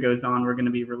the year goes on, we're going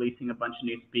to be releasing a bunch of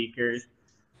new speakers.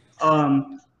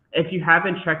 If you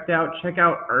haven't check out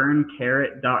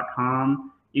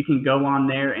earncarrot.com. You can go on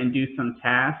there and do some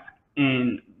tasks.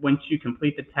 And once you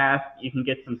complete the task, you can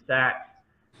get some sats.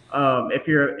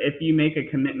 If you make a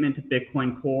commitment to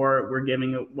Bitcoin Core, we're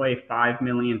giving away 5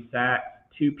 million sats.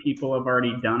 2 people have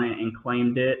already done it and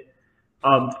claimed it.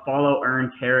 Follow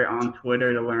Earn Carrot on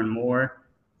Twitter to learn more.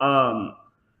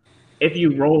 If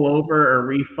you roll over or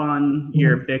refund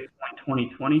your Bitcoin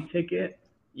 2020 ticket,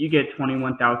 you get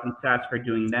 21,000 sats for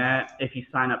doing that. If you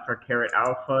sign up for Carrot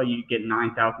Alpha, you get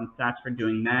 9,000 sats for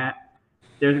doing that.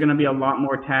 There's going to be a lot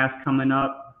more tasks coming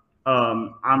up.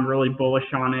 I'm really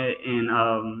bullish on it, and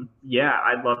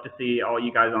I'd love to see all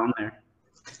you guys on there.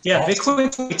 Yeah, Bitcoin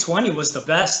 2020 was the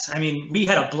best. I mean, we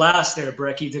had a blast there,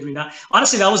 Brecky, did we not?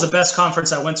 Honestly, that was the best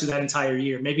conference I went to that entire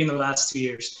year, maybe in the last 2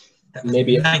 years. That was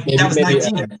 19.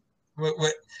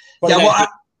 Yeah,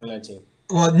 19.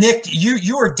 Well, Nick,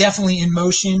 you are definitely in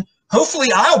motion. Hopefully,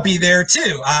 I'll be there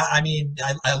too.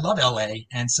 I love LA,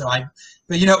 and so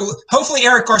but hopefully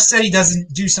Eric Garcetti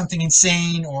doesn't do something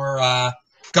insane, or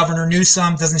Governor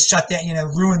Newsom doesn't shut that,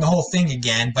 ruin the whole thing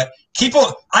again. But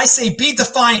I say be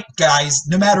defiant, guys.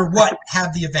 No matter what,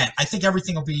 have the event. I think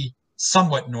everything will be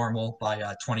somewhat normal by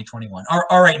 2021.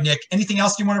 All right, Nick. Anything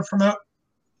else you want to promote?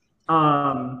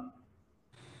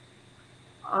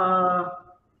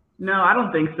 No, I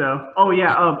don't think so. Oh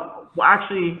yeah. Well,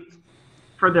 actually,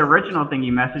 for the original thing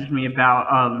you messaged me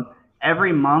about,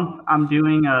 every month I'm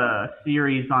doing a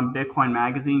series on Bitcoin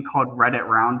Magazine called Reddit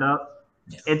Roundup.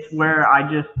 Yeah. It's where I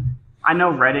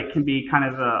know Reddit can be kind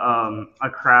of a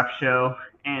crap show,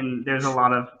 and there's a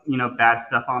lot of bad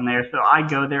stuff on there. So I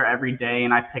go there every day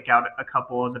and I pick out a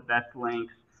couple of the best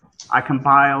links. I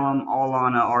compile them all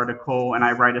on an article, and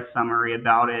I write a summary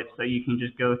about it, so you can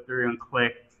just go through and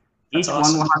click. Each one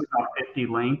will have about 50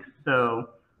 links. So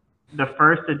the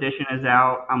first edition is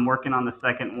out. I'm working on the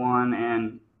second one,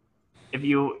 and if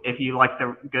you like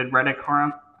the good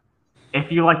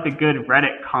if you like the good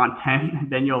Reddit content,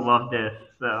 then you'll love this.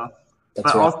 So, That's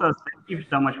but right. also thank you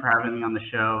so much for having me on the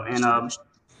show. And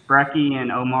Brecky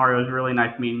and Omar, it was really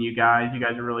nice meeting you guys. You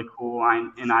guys are really cool,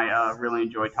 and I really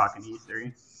enjoyed talking to you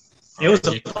three. It was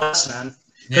a blast, man.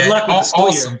 Yeah, Good luck with the school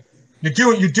awesome. year.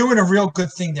 You're doing a real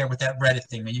good thing there with that Reddit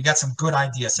thing, man. You got some good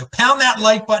ideas. So pound that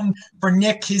like button for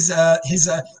Nick. His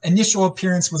initial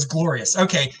appearance was glorious.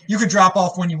 Okay, you could drop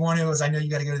off when you want to, as I know you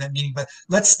got to go to that meeting. But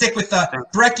let's stick with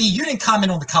Brecky. You didn't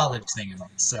comment on the college thing at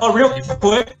all. So real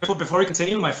quick before we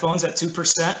continue, my phone's at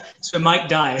 2%, so it might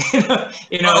die.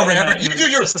 You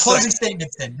do your closing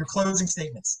statements then. Your closing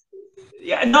statements.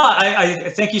 Yeah, no,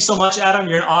 I thank you so much, Adam.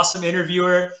 You're an awesome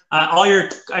interviewer.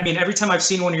 Every time I've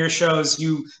seen one of your shows,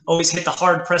 you always hit the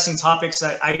hard pressing topics.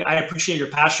 I appreciate your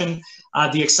passion,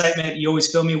 the excitement. You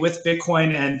always fill me with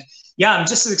Bitcoin, and yeah, I'm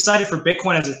just as excited for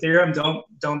Bitcoin as Ethereum.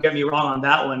 Don't get me wrong on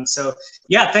that one. So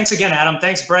yeah, thanks again, Adam.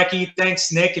 Thanks, Brecky.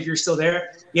 Thanks, Nick, if you're still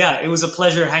there. Yeah, it was a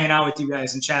pleasure hanging out with you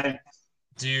guys and chatting.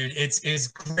 Dude, it's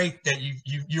great that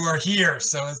you are here.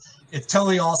 So it's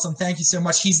totally awesome. Thank you so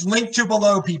much. He's linked to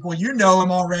below, people. You know him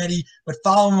already, but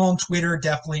follow him on Twitter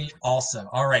definitely also.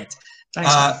 All right. Thanks,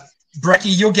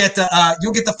 Brecky, you'll get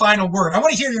the final word. I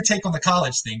want to hear your take on the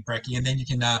college thing, Brecky, and then you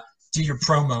can do your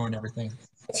promo and everything.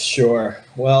 Sure.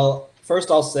 Well,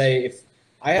 first I'll say if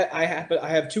I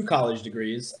have 2 college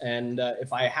degrees, and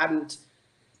if I hadn't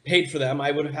paid for them,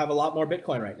 I would have a lot more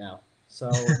Bitcoin right now.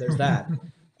 So there's that.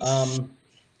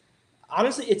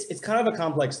 Honestly, it's kind of a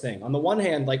complex thing. On the one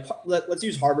hand, like let's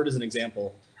use Harvard as an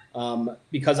example,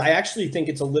 because I actually think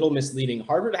it's a little misleading.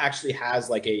 Harvard actually has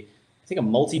like a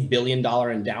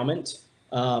multi-billion-dollar endowment,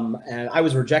 and I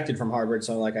was rejected from Harvard,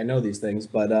 so like I know these things.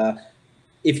 But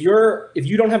if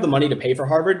you don't have the money to pay for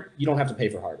Harvard, you don't have to pay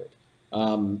for Harvard.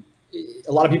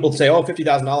 A lot of people say, "Oh,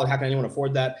 $50,000. How can anyone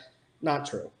afford that?" Not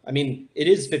true. I mean, it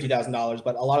is $50,000,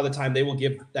 but a lot of the time they will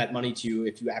give that money to you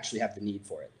if you actually have the need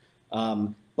for it.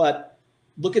 But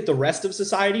look at the rest of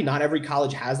society. Not every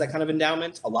college has that kind of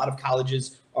endowment. A lot of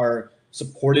colleges are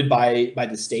supported by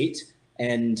the state.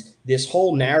 And this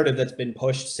whole narrative that's been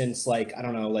pushed since like, I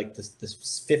don't know, like the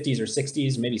 50s or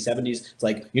 60s, maybe 70s. It's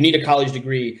like, you need a college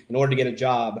degree in order to get a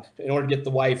job, in order to get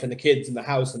the wife and the kids and the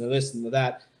house and the this and the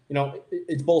that. You know,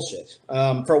 it's bullshit.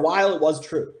 For a while, it was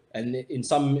true. And in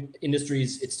some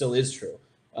industries, it still is true.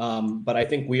 But I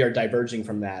think we are diverging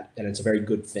from that, and it's a very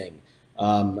good thing.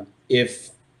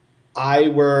 If I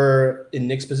were in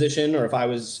Nick's position, or if I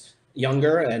was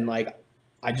younger and like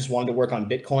I just wanted to work on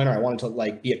Bitcoin, or I wanted to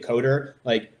like be a coder,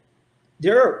 like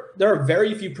there are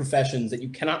very few professions that you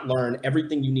cannot learn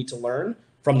everything you need to learn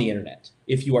from the internet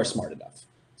if you are smart enough.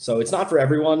 So it's not for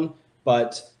everyone,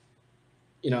 but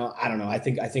you know, I don't know. I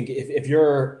think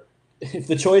if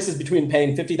the choice is between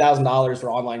paying $50,000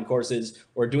 for online courses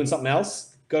or doing something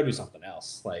else, go do something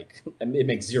else. Like it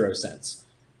makes zero sense.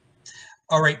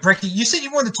 All right, Brecky, you said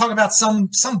you wanted to talk about some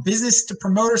business to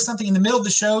promote or something in the middle of the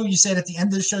show. You said at the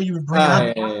end of the show you would bring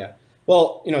it up. Yeah.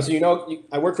 Well,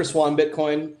 I work for Swan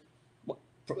Bitcoin.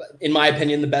 In my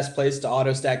opinion, the best place to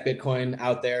auto stack Bitcoin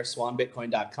out there,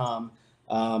 swanbitcoin.com.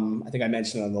 I think I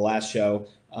mentioned it on the last show.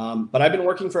 But I've been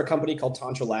working for a company called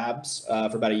Tantra Labs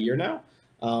for about a year now.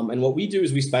 And what we do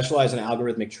is we specialize in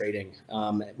algorithmic trading,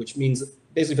 which means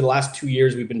basically for the last 2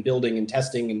 years, we've been building and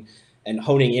testing and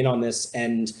honing in on this.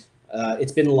 And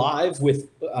it's been live with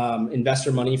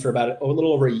investor money for about a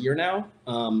little over a year now.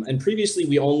 And previously,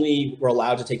 we only were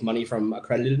allowed to take money from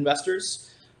accredited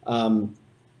investors.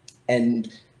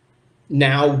 And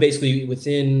now, basically,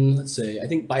 within, let's say, I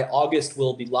think by August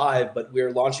we'll be live, but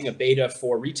we're launching a beta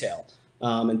for retail.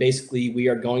 And basically, we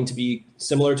are going to be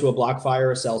similar to a BlockFi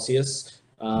or a Celsius,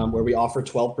 where we offer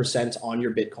 12% on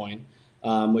your Bitcoin,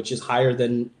 which is higher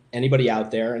than anybody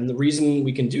out there. And the reason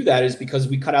we can do that is because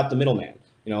we cut out the middleman.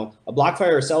 You know, a BlockFi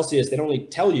or a Celsius, they don't really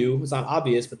tell you, it's not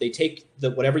obvious, but they take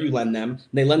whatever you lend them and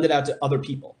they lend it out to other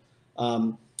people.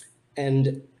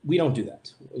 And we don't do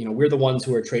that. You know, we're the ones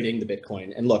who are trading the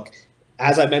Bitcoin. And look,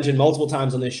 as I've mentioned multiple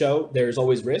times on this show, there's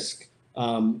always risk.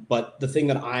 But the thing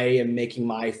that I am making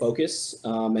my focus,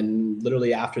 and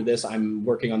literally after this, I'm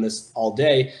working on this all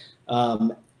day,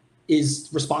 is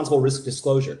responsible risk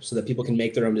disclosure so that people can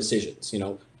make their own decisions. You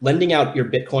know, lending out your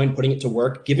Bitcoin, putting it to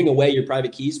work, giving away your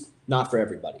private keys, not for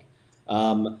everybody.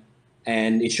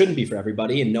 And it shouldn't be for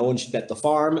everybody, and no one should bet the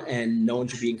farm, and no one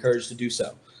should be encouraged to do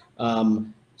so.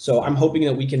 So I'm hoping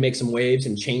that we can make some waves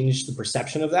and change the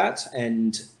perception of that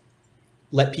and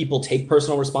let people take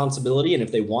personal responsibility. And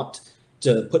if they want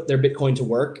to put their Bitcoin to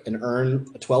work and earn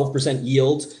a 12%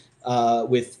 yield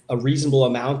with a reasonable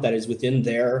amount that is within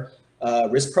their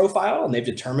risk profile and they've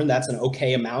determined that's an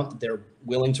okay amount that they're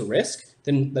willing to risk,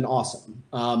 then awesome.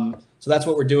 So that's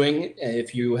what we're doing.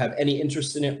 If you have any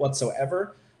interest in it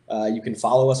whatsoever, you can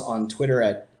follow us on Twitter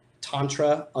at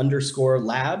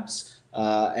Tantra_labs.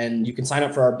 And you can sign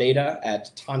up for our beta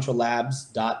at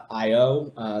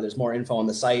tantralabs.io. There's more info on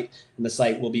the site, and the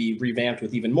site will be revamped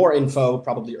with even more info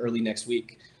probably early next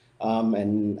week.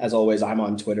 And as always, I'm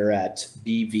on Twitter at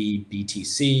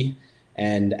BVBTC.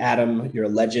 And Adam, you're a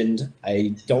legend.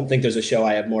 I don't think there's a show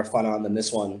I have more fun on than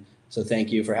this one. So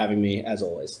thank you for having me, as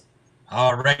always.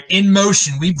 All right. In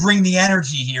motion. We bring the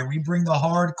energy here. We bring the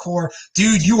hardcore.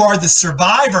 Dude, you are the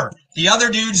survivor. The other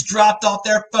dudes dropped off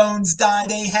their phones, died.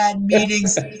 They had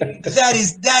meetings. That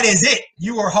is it.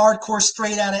 You are hardcore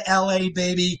straight out of LA,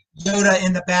 baby. Yoda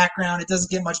in the background. It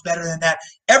doesn't get much better than that.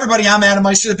 Everybody, I'm Adam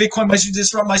Meister, the Bitcoin Meister,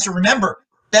 Disrupt Meister. Remember,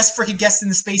 best freaking guest in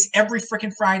the space every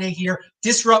freaking Friday here.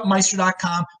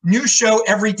 DisruptMeister.com. New show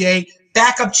every day.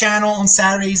 Backup channel on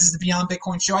Saturdays is the Beyond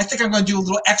Bitcoin show. I think I'm going to do a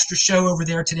little extra show over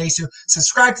there today. So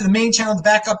subscribe to the main channel, the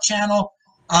backup channel.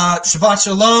 Shabbat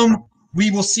Shalom. We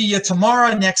will see you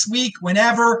tomorrow, next week,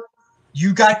 whenever.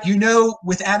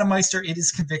 With Adam Meister, it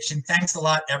is conviction. Thanks a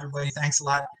lot, everybody. Thanks a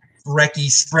lot, Brecky.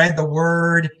 Spread the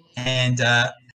word. And